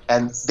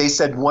 And they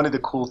said one of the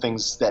cool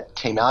things that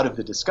came out of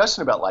the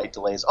discussion about light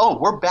delay is,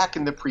 we're back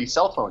in the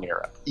pre-cell phone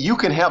era. You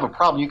can have a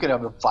problem, you can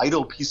have a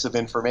vital piece of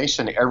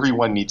information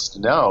everyone needs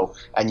to know,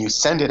 and you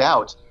send it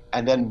out,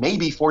 and then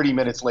maybe 40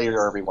 minutes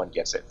later everyone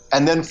gets it.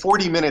 And then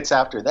 40 minutes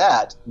after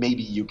that,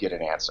 maybe you get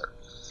an answer.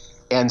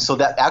 And so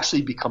that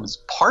actually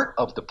becomes part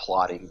of the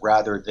plotting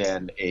rather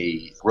than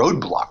a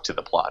roadblock to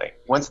the plotting.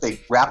 Once they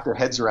wrapped their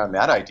heads around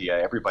that idea,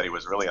 everybody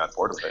was really on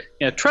board with it.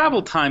 Yeah,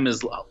 travel time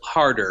is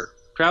harder.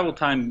 Travel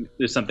time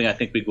is something I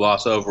think we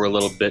gloss over a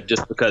little bit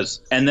just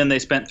because, and then they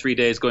spent 3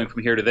 days going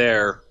from here to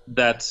there.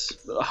 That's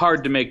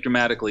hard to make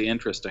dramatically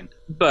interesting.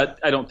 But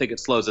I don't think it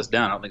slows us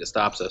down. I don't think it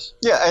stops us.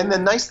 Yeah, and the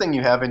nice thing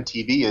you have in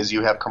TV is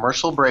you have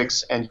commercial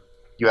breaks and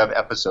you have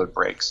episode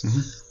breaks.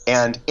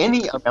 And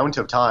any amount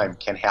of time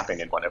can happen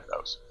in one of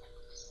those.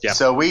 Yeah.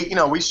 So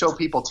we show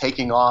people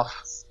taking off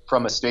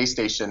from a space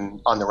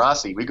station on the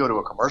Rossi. We go to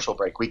a commercial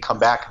break. We come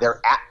back.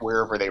 They're at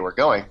wherever they were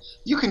going.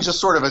 You can just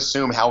sort of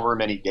assume however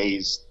many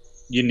days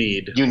you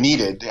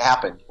needed to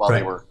happen while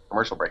they were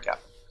commercial break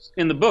happened.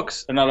 In the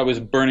books, they're not always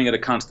burning at a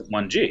constant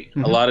 1G.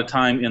 A lot of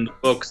time in the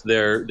books,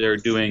 they're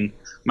doing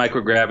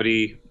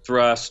microgravity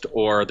thrust,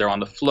 or they're on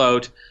the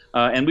float.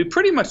 And we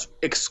pretty much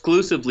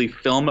exclusively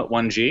film at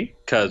 1G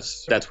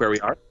because that's where we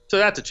are. So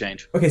that's a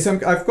change. Okay, so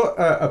I've got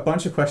a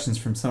bunch of questions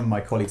from some of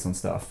my colleagues on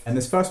stuff. And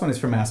this first one is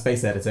from our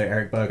space editor,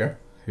 Eric Berger,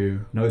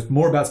 who knows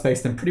more about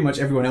space than pretty much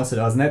everyone else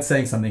does. And that's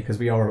saying something because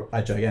we are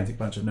a gigantic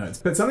bunch of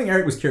nerds. But something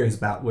Eric was curious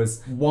about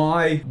was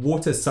why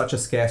water is such a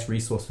scarce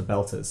resource for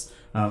belters.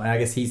 And I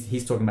guess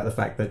he's talking about the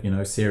fact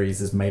that, Ceres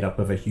is made up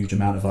of a huge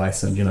amount of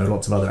ice and,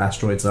 lots of other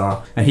asteroids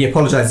are. And he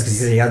apologizes because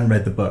he said he hadn't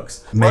read the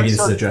books. Maybe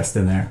this is addressed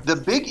in there. The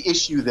big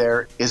issue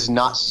there is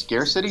not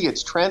scarcity,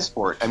 it's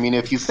transport. I mean,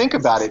 if you think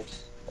about it,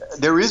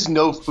 there is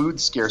no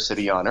food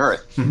scarcity on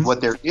Earth. What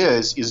there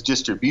is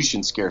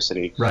distribution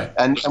scarcity. Right.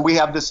 And we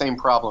have the same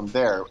problem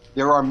there.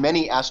 There are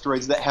many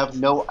asteroids that have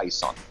no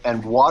ice on them.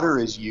 And water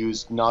is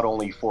used not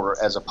only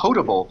as a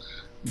potable,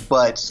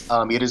 but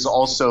it is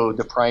also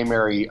the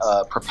primary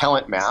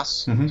propellant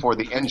mass for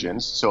the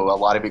engines. So a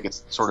lot of it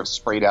gets sort of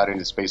sprayed out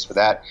into space for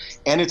that.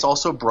 And it's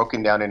also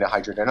broken down into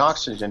hydrogen and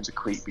oxygen to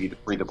create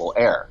breathable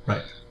air.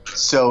 Right.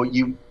 So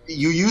you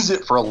use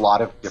it for a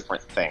lot of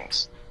different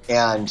things.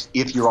 And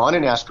if you're on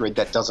an asteroid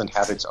that doesn't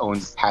have its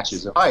own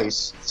patches of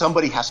ice,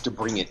 somebody has to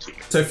bring it to you.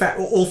 So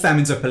all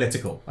famines are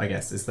political, I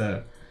guess, is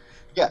the...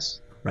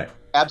 Yes. Right.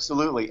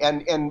 Absolutely.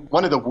 And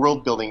one of the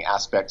world building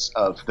aspects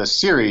of the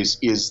series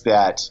is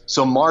that,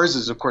 so Mars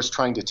is, of course,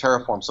 trying to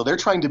terraform. So they're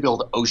trying to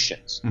build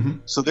oceans.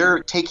 So they're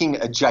taking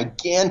a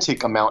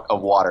gigantic amount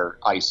of water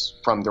ice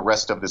from the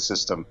rest of the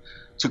system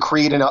to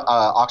create an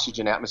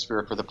oxygen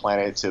atmosphere for the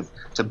planet,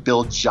 to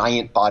build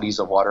giant bodies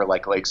of water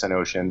like lakes and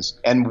oceans.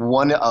 And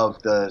one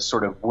of the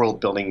sort of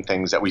world-building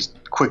things that we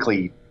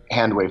quickly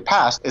hand-wave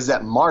past is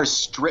that Mars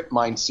strip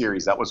mined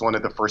Ceres. That was one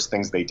of the first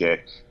things they did,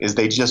 is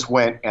they just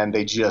went and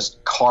they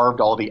just carved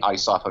all the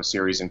ice off of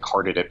Ceres and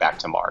carted it back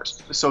to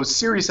Mars. So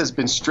Ceres has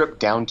been stripped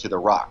down to the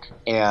rock,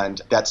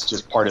 and that's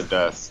just part of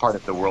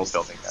the world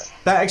building there.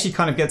 That actually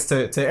kind of gets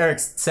to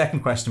Eric's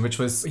second question, which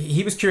was,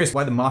 he was curious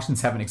why the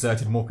Martians haven't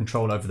exerted more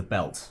control over the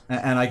belt.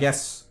 And I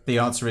guess the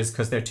answer is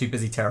because they're too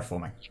busy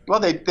terraforming. Well,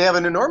 they have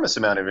an enormous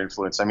amount of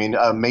influence. I mean,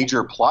 a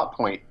major plot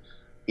point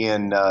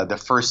in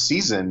the first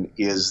season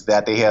is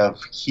that they have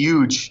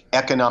huge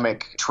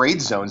economic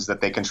trade zones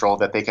that they control,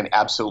 that they can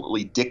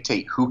absolutely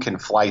dictate who can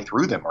fly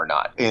through them or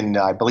not. In,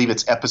 I believe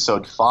it's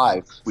episode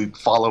 5, we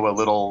follow a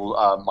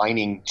little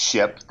mining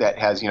ship that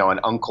has, an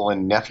uncle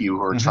and nephew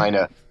who are trying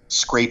to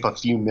scrape a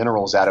few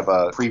minerals out of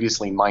a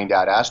previously mined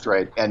out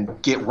asteroid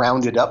and get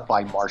rounded up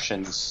by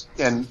Martians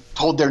and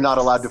told they're not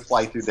allowed to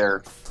fly through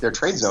their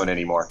trade zone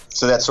anymore.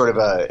 So that's sort of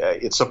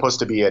it's supposed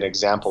to be an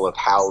example of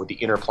how the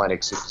inner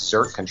planets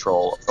exert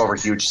control over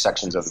huge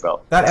sections of the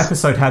belt. That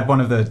episode had one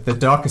of the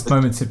darkest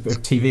moments of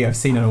TV I've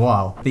seen in a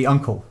while. The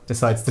uncle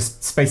decides to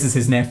spaces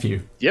his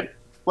nephew. Yep.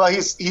 Well,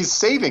 he's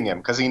saving him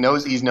because he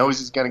knows he's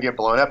going to get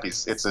blown up.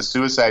 It's a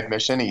suicide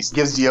mission. He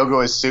gives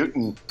Diogo his suit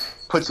and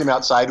puts him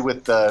outside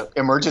with the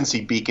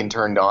emergency beacon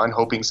turned on,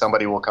 hoping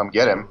somebody will come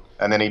get him.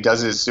 And then he does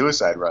his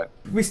suicide run.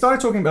 We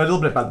started talking a little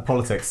bit about the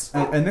politics,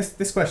 and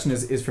this question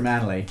is from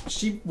Annalie.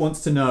 She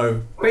wants to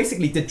know,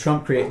 basically, did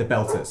Trump create the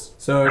Belters?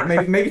 So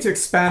maybe to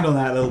expand on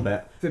that a little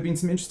bit. There's been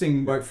some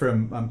interesting work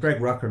from Greg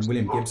Rucker and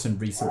William Gibson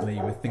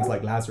recently with things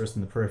like Lazarus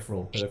and the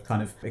Peripheral that have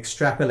kind of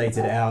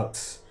extrapolated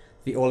out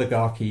the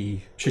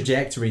oligarchy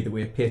trajectory that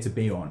we appear to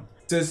be on.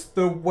 Does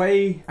the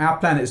way our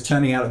planet is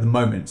turning out at the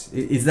moment,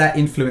 is that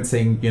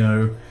influencing,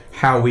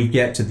 how we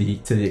get to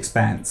the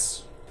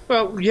expanse?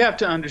 Well, you have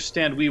to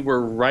understand we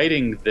were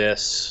writing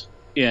this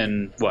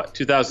in,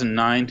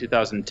 2009,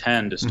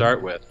 2010 to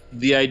start with.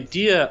 The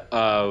idea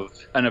of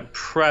an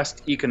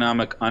oppressed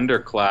economic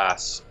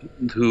underclass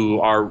who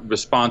are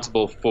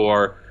responsible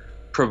for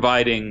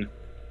providing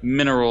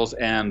minerals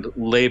and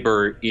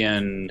labor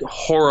in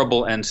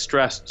horrible and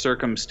stressed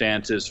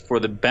circumstances for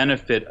the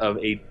benefit of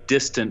a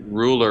distant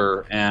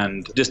ruler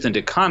and distant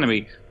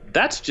economy,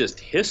 that's just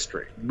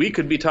history. We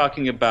could be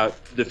talking about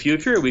the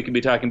future. We could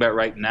be talking about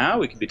right now.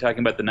 We could be talking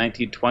about the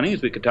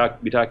 1920s. We could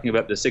be talking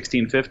about the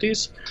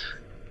 1650s.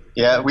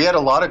 Yeah, we had a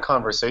lot of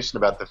conversation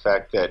about the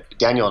fact that,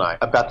 Daniel and I,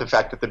 about the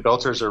fact that the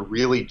Belters are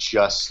really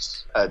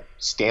just a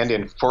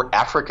stand-in for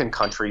African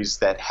countries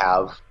that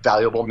have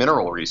valuable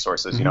mineral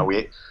resources.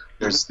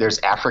 There's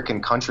African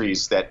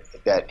countries that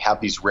have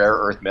these rare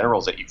earth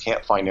minerals that you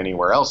can't find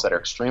anywhere else that are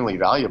extremely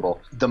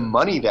valuable. The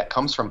money that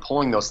comes from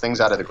pulling those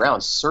things out of the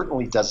ground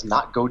certainly does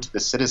not go to the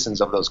citizens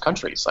of those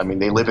countries. I mean,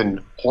 they live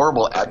in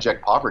horrible,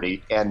 abject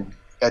poverty, and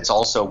it's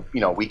also,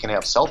 we can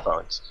have cell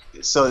phones.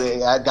 So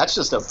that's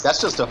just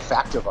a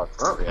fact of our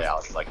current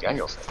reality, like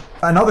Daniel said.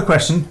 Another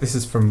question, this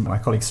is from my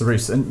colleague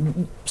Cyrus,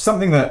 and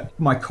something that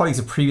my colleagues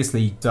have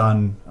previously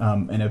done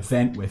an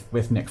event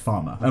with Nick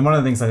Farmer. And one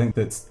of the things I think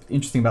that's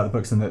interesting about the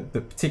books and that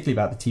particularly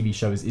about the TV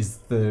shows is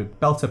the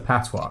Belter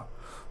patois,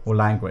 or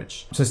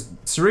language. So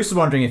Cyrus was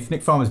wondering if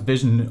Nick Farmer's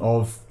vision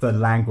of the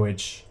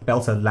language,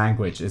 Belter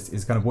language,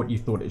 is kind of what you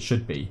thought it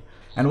should be.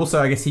 And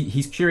also, I guess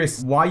he's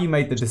curious why you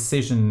made the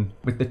decision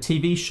with the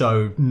TV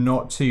show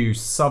not to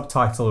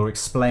subtitle or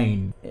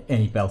explain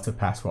any Belter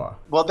patois.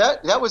 Well,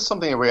 that was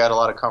something that we had a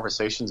lot of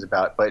conversations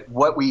about. But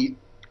what we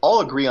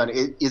all agree on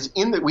is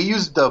in that we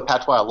use the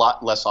patois a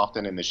lot less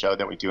often in the show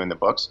than we do in the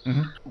books.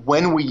 Mm-hmm.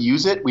 When we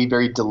use it, we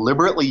very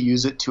deliberately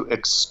use it to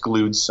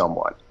exclude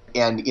someone.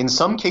 And in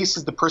some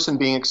cases, the person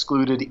being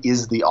excluded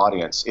is the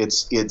audience.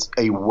 It's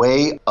a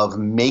way of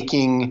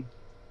making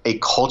a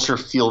culture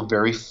feel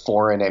very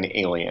foreign and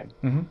alien.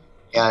 Mm-hmm.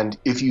 And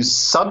if you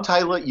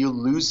subtitle it, you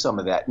lose some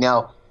of that.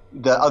 Now,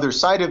 the other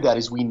side of that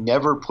is we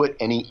never put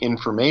any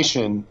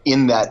information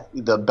in the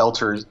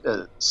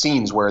Belter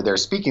scenes where they're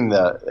speaking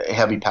the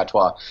heavy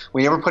patois.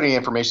 We never put any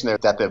information there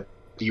that the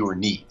viewer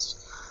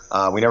needs.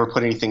 We never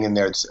put anything in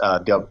there they're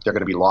going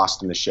to be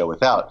lost in the show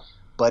without.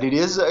 But it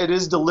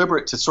is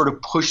deliberate to sort of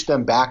push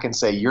them back and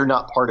say, you're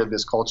not part of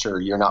this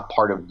culture, you're not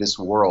part of this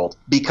world,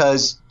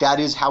 because that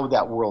is how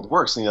that world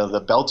works.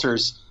 The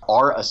Belters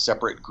are a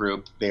separate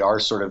group. They are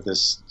sort of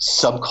this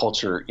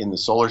subculture in the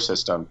solar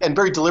system, and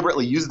very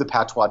deliberately use the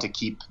patois to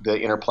keep the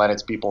inner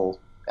planets people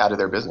out of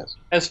their business.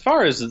 As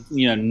far as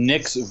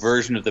Nick's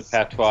version of the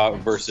patois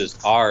versus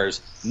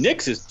ours,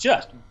 Nick's is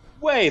just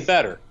way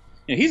better.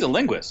 He's a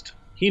linguist.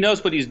 He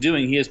knows what he's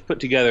doing. He has put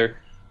together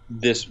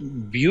this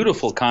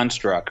beautiful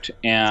construct,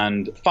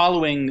 and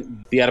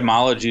following the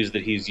etymologies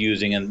that he's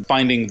using and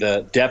finding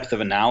the depth of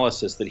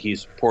analysis that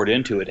he's poured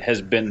into it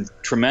has been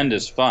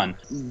tremendous fun.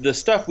 The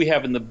stuff we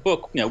have in the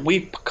book,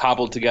 we've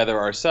cobbled together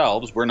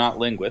ourselves. We're not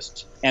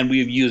linguists, and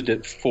we've used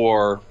it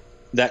for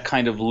that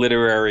kind of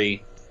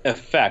literary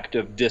effect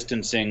of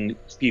distancing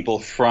people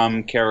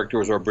from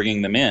characters or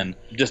bringing them in,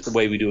 just the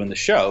way we do in the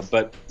show.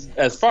 But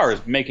as far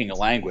as making a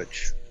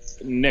language,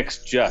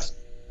 Nick's just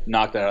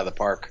knocked that out of the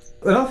park.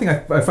 Another thing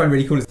I find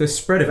really cool is the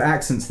spread of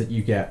accents that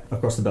you get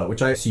across the belt,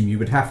 which I assume you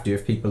would have to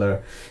if people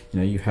are,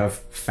 you have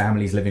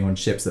families living on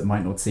ships that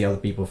might not see other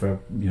people for,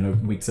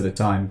 weeks at a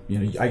time.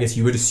 I guess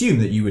you would assume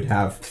that you would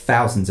have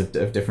thousands of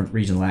different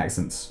regional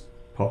accents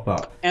pop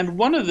up. And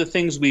one of the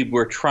things we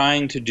were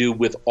trying to do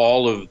with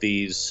all of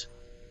these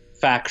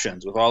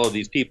factions, with all of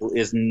these people,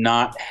 is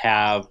not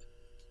have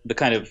the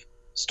kind of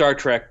Star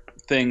Trek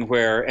thing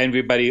where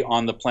everybody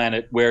on the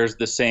planet wears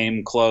the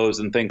same clothes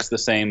and thinks the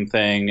same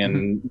thing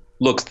and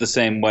looks the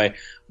same way.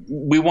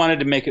 We wanted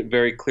to make it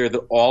very clear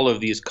that all of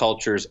these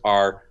cultures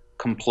are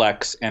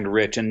complex and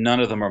rich, and none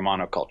of them are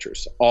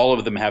monocultures. All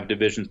of them have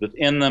divisions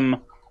within them.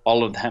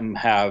 All of them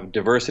have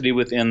diversity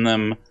within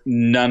them.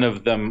 None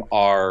of them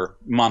are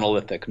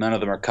monolithic. None of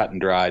them are cut and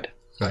dried.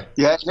 Right.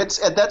 Yeah,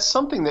 and that's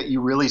something that you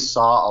really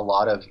saw a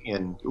lot of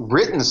in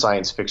written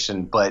science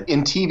fiction, but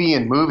in TV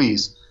and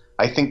movies,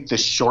 I think the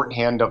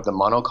shorthand of the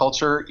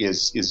monoculture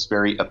is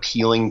very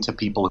appealing to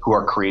people who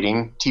are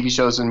creating TV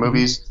shows and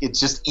movies. It's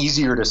just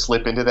easier to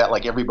slip into that,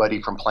 like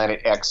everybody from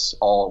Planet X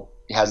all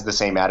has the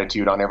same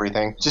attitude on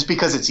everything, just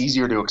because it's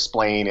easier to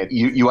explain it.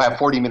 You have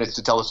 40 minutes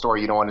to tell a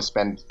story. You don't want to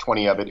spend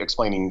 20 of it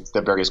explaining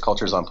the various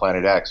cultures on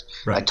Planet X.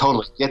 Right. I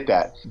totally get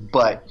that.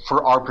 But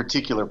for our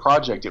particular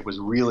project, it was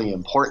really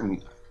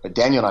important.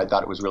 Daniel and I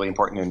thought it was really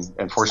important,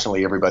 and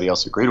fortunately everybody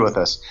else agreed with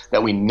us,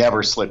 that we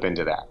never slip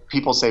into that.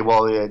 People say,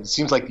 well, it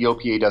seems like the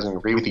OPA doesn't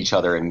agree with each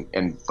other, and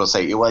we'll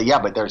say, well, yeah,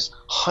 but there's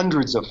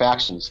hundreds of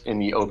factions in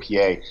the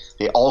OPA.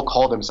 They all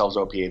call themselves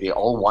OPA. They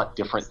all want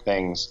different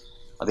things.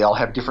 They all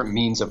have different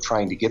means of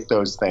trying to get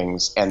those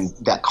things, and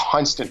that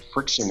constant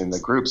friction in the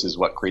groups is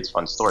what creates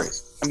fun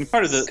stories. I mean,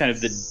 part of the kind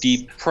of the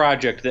deep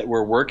project that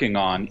we're working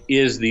on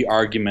is the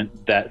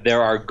argument that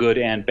there are good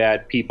and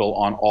bad people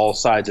on all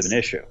sides of an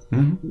issue.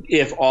 Mm-hmm.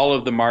 If all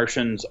of the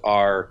Martians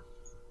are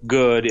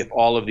good, if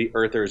all of the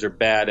Earthers are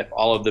bad, if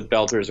all of the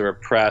Belters are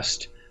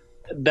oppressed,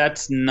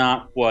 that's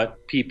not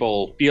what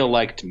people feel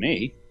like to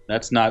me.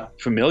 That's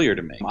not familiar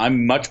to me.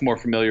 I'm much more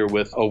familiar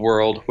with a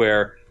world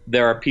where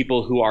there are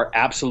people who are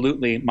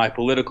absolutely my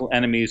political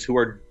enemies who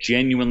are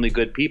genuinely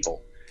good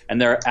people.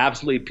 And there are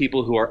absolutely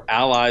people who are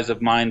allies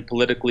of mine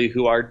politically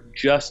who are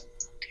just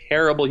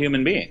terrible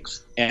human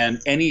beings.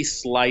 And any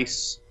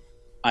slice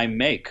I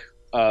make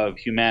of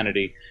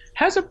humanity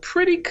has a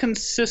pretty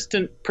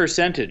consistent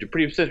percentage, a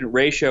pretty consistent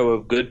ratio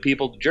of good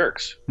people to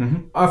jerks.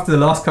 Mm-hmm. After the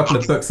last couple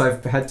of books,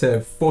 I've had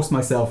to force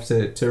myself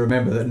to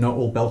remember that not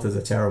all Belters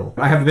are terrible.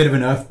 I have a bit of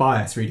an Earth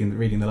bias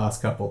reading the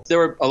last couple. There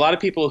were a lot of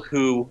people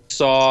who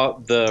saw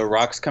the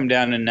rocks come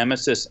down in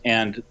Nemesis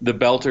and the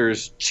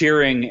Belters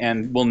cheering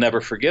and will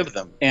never forgive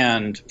them.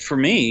 And for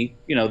me,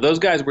 those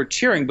guys were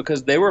cheering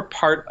because they were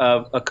part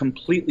of a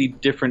completely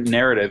different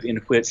narrative in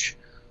which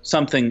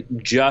something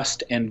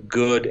just and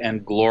good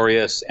and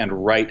glorious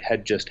and right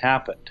had just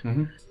happened.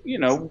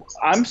 Mm-hmm.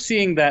 I'm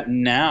seeing that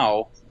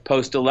now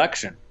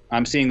post-election.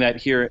 I'm seeing that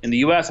here in the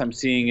U.S. I'm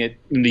seeing it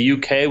in the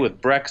U.K. with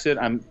Brexit.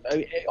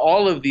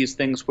 All of these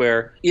things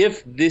where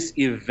if this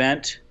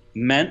event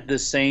meant the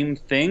same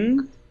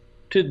thing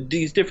to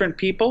these different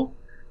people,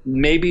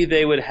 maybe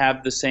they would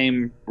have the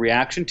same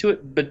reaction to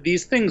it. But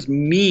these things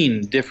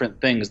mean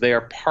different things. They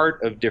are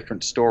part of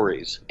different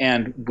stories.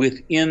 And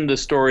within the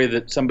story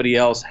that somebody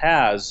else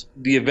has,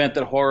 the event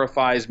that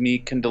horrifies me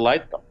can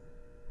delight them.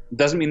 It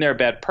doesn't mean they're a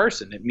bad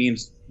person. It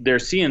means they're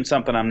seeing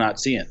something I'm not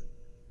seeing.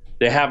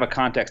 They have a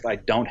context I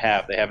don't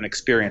have. They have an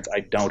experience I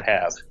don't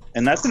have.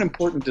 And that's an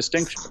important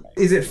distinction to make.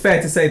 Is it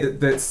fair to say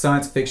that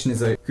science fiction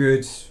is a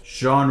good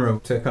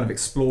genre to kind of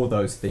explore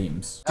those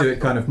themes? Do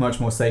it kind of much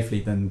more safely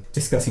than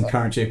discussing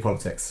current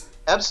geopolitics?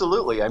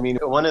 Absolutely. I mean,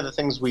 one of the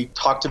things we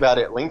talked about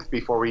at length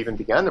before we even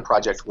began the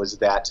project was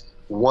that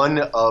one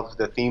of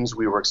the themes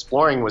we were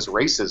exploring was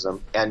racism,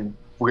 and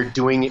we're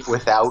doing it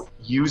without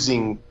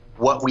using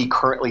what we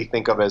currently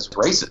think of as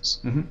races.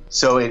 Mm-hmm.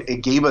 So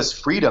it gave us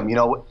freedom.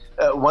 One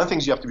of the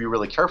things you have to be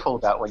really careful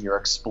about when you're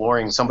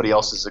exploring somebody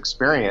else's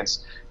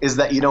experience is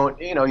that you don't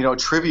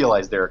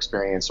trivialize their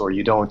experience, or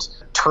you don't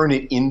turn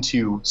it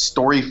into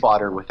story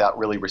fodder without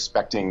really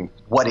respecting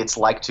what it's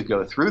like to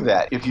go through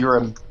that. If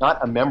you're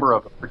not a member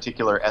of a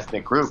particular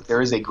ethnic group,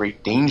 there is a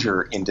great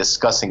danger in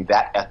discussing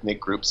that ethnic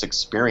group's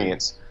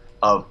experience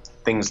of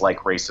things like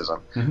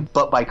racism. Mm-hmm.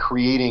 But by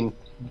creating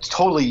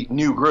totally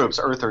new groups,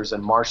 Earthers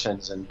and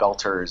Martians and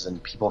Belters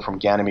and people from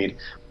Ganymede,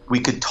 we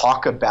could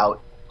talk about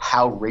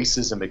how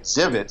racism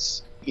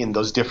exhibits in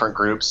those different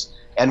groups.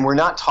 And we're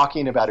not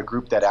talking about a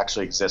group that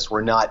actually exists.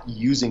 We're not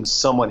using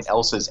someone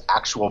else's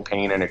actual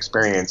pain and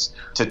experience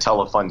to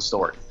tell a fun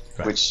story,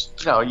 right. Which,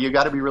 you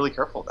got to be really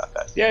careful about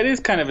that. Yeah, it is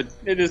kind of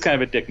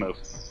a dick move.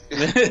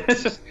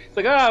 It's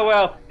like,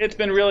 well, it's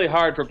been really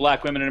hard for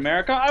black women in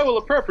America. I will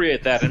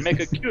appropriate that and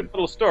make a cute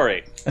little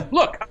story.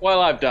 Look what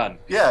I've done.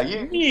 Yeah,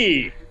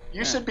 you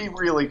should be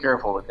really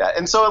careful with that.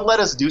 And so it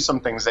let us do some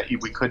things that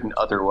we couldn't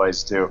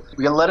otherwise do.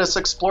 It let us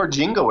explore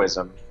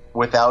jingoism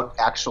without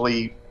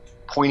actually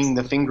pointing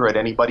the finger at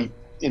anybody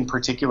in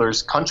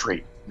particular's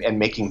country and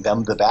making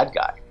them the bad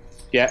guy.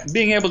 Yeah,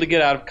 being able to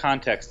get out of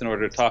context in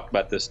order to talk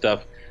about this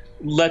stuff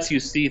lets you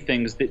see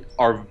things that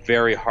are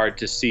very hard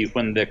to see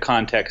when the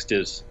context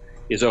is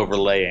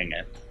overlaying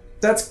it.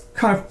 That's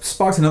kind of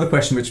sparks another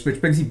question, which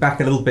brings you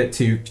back a little bit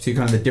to kind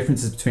of the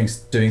differences between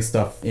doing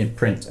stuff in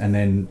print and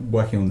then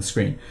working on the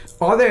screen.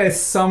 Are there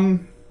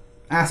some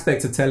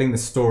aspects of telling the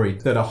story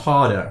that are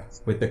harder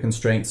with the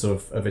constraints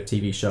of a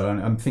TV show?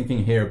 And I'm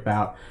thinking here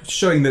about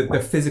showing the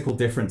physical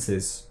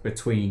differences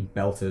between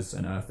Belters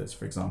and Earthers,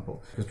 for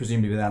example, because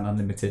presumably without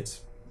unlimited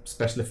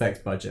special effects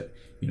budget.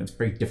 It's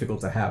very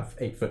difficult to have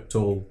 8-foot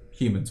tall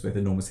humans with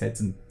enormous heads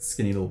and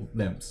skinny little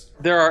limbs.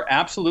 There are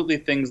absolutely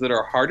things that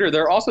are harder.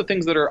 There are also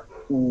things that are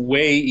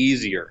way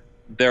easier.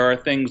 There are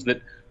things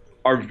that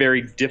are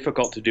very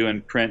difficult to do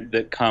in print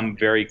that come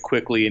very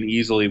quickly and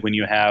easily when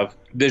you have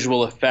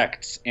visual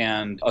effects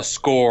and a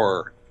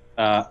score,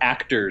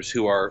 actors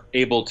who are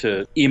able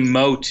to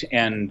emote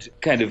and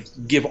kind of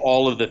give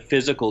all of the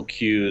physical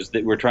cues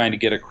that we're trying to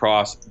get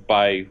across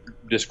by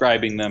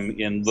describing them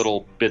in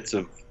little bits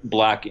of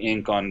black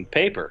ink on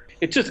paper.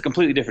 It's just a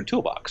completely different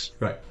toolbox.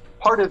 Right.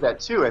 Part of that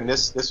too, and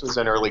this was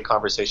an early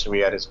conversation we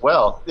had as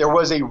well, there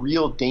was a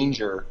real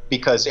danger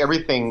because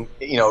everything,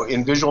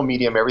 in visual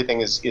medium,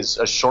 everything is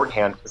a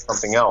shorthand for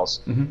something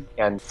else. Mm-hmm.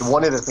 And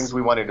one of the things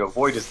we wanted to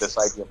avoid is this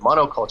idea of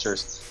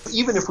monocultures.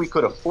 Even if we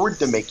could afford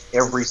to make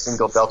every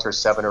single Belter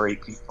 7 or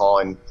 8 feet tall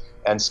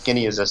and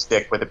skinny as a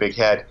stick with a big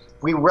head,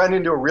 we run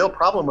into a real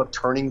problem of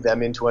turning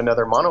them into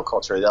another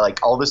monoculture.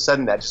 Like all of a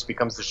sudden that just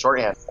becomes the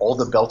shorthand. All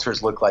the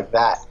Belters look like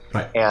that.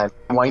 Right. And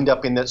wind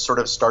up in that sort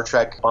of Star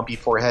Trek bumpy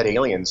forehead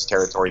aliens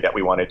territory that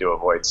we wanted to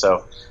avoid.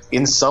 So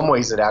in some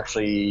ways it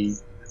actually,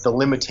 the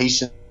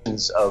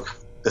limitations of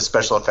the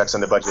special effects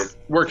and the budget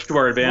worked to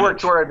our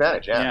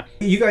advantage. Yeah.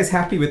 Are you guys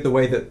happy with the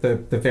way that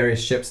the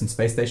various ships and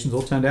space stations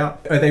all turned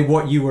out? Are they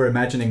what you were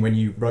imagining when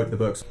you wrote the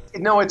books?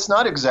 No, it's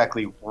not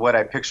exactly what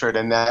I pictured,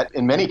 and that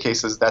in many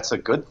cases that's a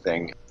good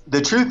thing.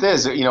 The truth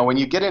is, when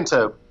you get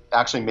into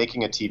actually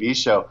making a TV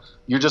show,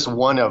 you're just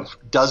one of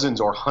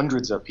dozens or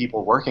hundreds of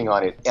people working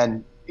on it,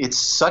 and it's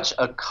such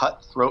a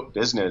cutthroat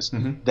business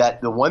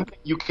that the one thing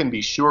you can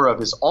be sure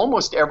of is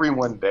almost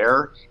everyone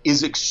there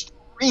is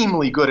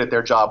extremely good at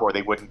their job or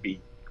they wouldn't be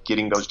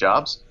getting those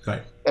jobs.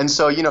 Right. And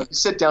so, you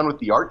sit down with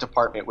the art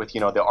department with,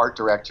 the art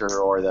director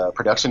or the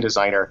production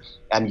designer,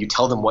 and you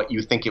tell them what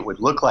you think it would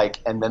look like,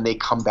 and then they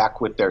come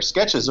back with their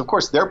sketches. Of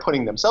course, they're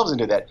putting themselves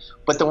into that.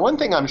 But the one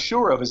thing I'm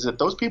sure of is that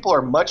those people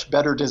are much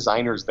better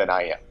designers than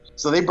I am.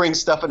 So they bring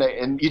stuff in,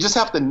 and you just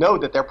have to know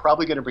that they're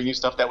probably going to bring you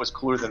stuff that was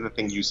cooler than the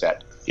thing you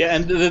said. Yeah,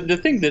 and the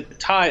thing that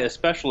Ty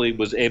especially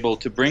was able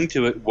to bring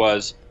to it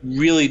was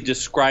really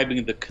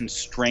describing the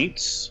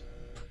constraints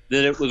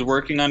that it was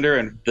working under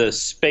and the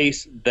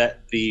space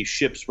that the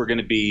ships were going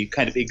to be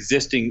kind of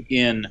existing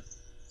in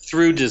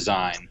through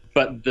design.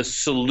 But the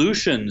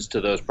solutions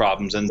to those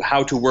problems and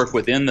how to work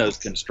within those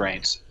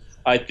constraints,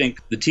 I think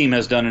the team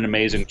has done an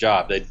amazing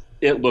job.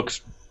 It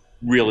looks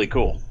really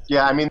cool.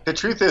 Yeah, I mean, the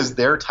truth is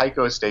their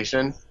Tycho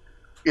station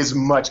is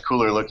much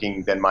cooler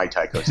looking than my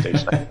Tycho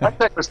station. My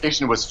Tycho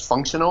station was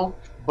functional,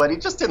 but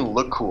it just didn't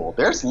look cool.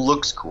 Theirs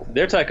looks cool.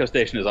 Their Tycho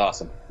station is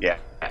awesome. Yeah.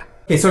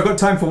 Okay, so I've got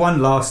time for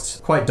one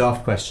last, quite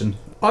daft question.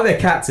 Are there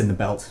cats in the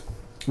belt?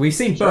 We've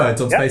seen birds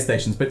on space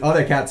stations, but are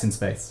there cats in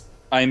space?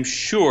 I'm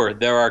sure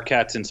there are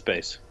cats in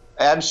space.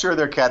 I'm sure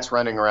there are cats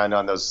running around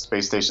on those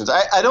space stations.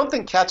 I don't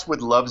think cats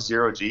would love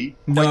zero-G.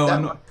 No,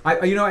 I'm not.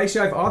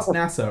 Actually, I've asked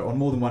NASA on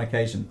more than one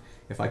occasion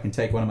if I can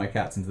take one of my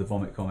cats into the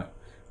Vomit Comet,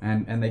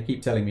 and they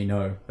keep telling me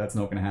no, that's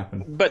not going to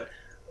happen. But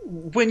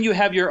when you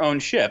have your own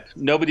ship,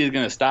 nobody's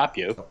going to stop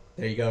you.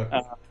 There you go.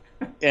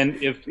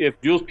 And if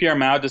Jules Pierre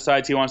Mao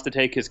decides he wants to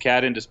take his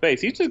cat into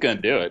space, he's just going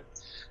to do it.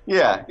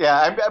 Yeah.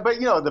 But,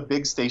 the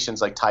big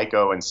stations like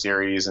Tycho and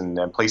Ceres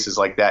and places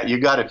like that, you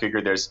got to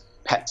figure there's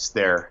pets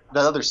there.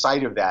 The other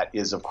side of that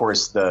is, of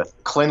course, the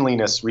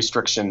cleanliness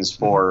restrictions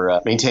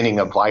for maintaining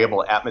a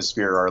viable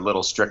atmosphere are a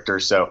little stricter.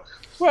 So,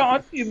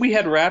 well, we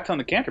had rats on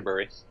the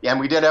Canterbury. Yeah, and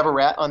we did have a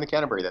rat on the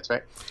Canterbury. That's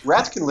right.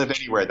 Rats can live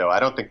anywhere, though. I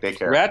don't think they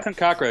care. Rats and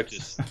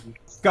cockroaches.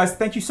 Guys,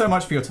 thank you so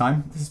much for your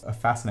time. This is a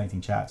fascinating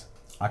chat.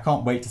 I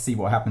can't wait to see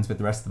what happens with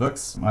the rest of the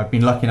books. I've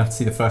been lucky enough to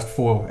see the first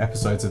 4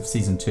 episodes of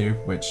season 2,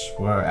 which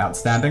were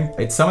outstanding.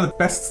 It's some of the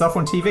best stuff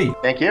on TV.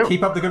 Thank you.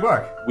 Keep up the good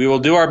work. We will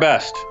do our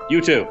best.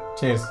 You too.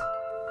 Cheers.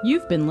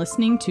 You've been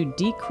listening to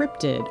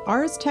Decrypted,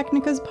 Ars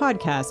Technica's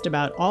podcast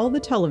about all the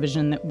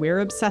television that we're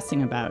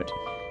obsessing about.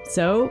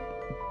 So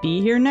be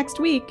here next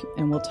week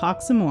and we'll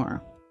talk some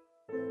more.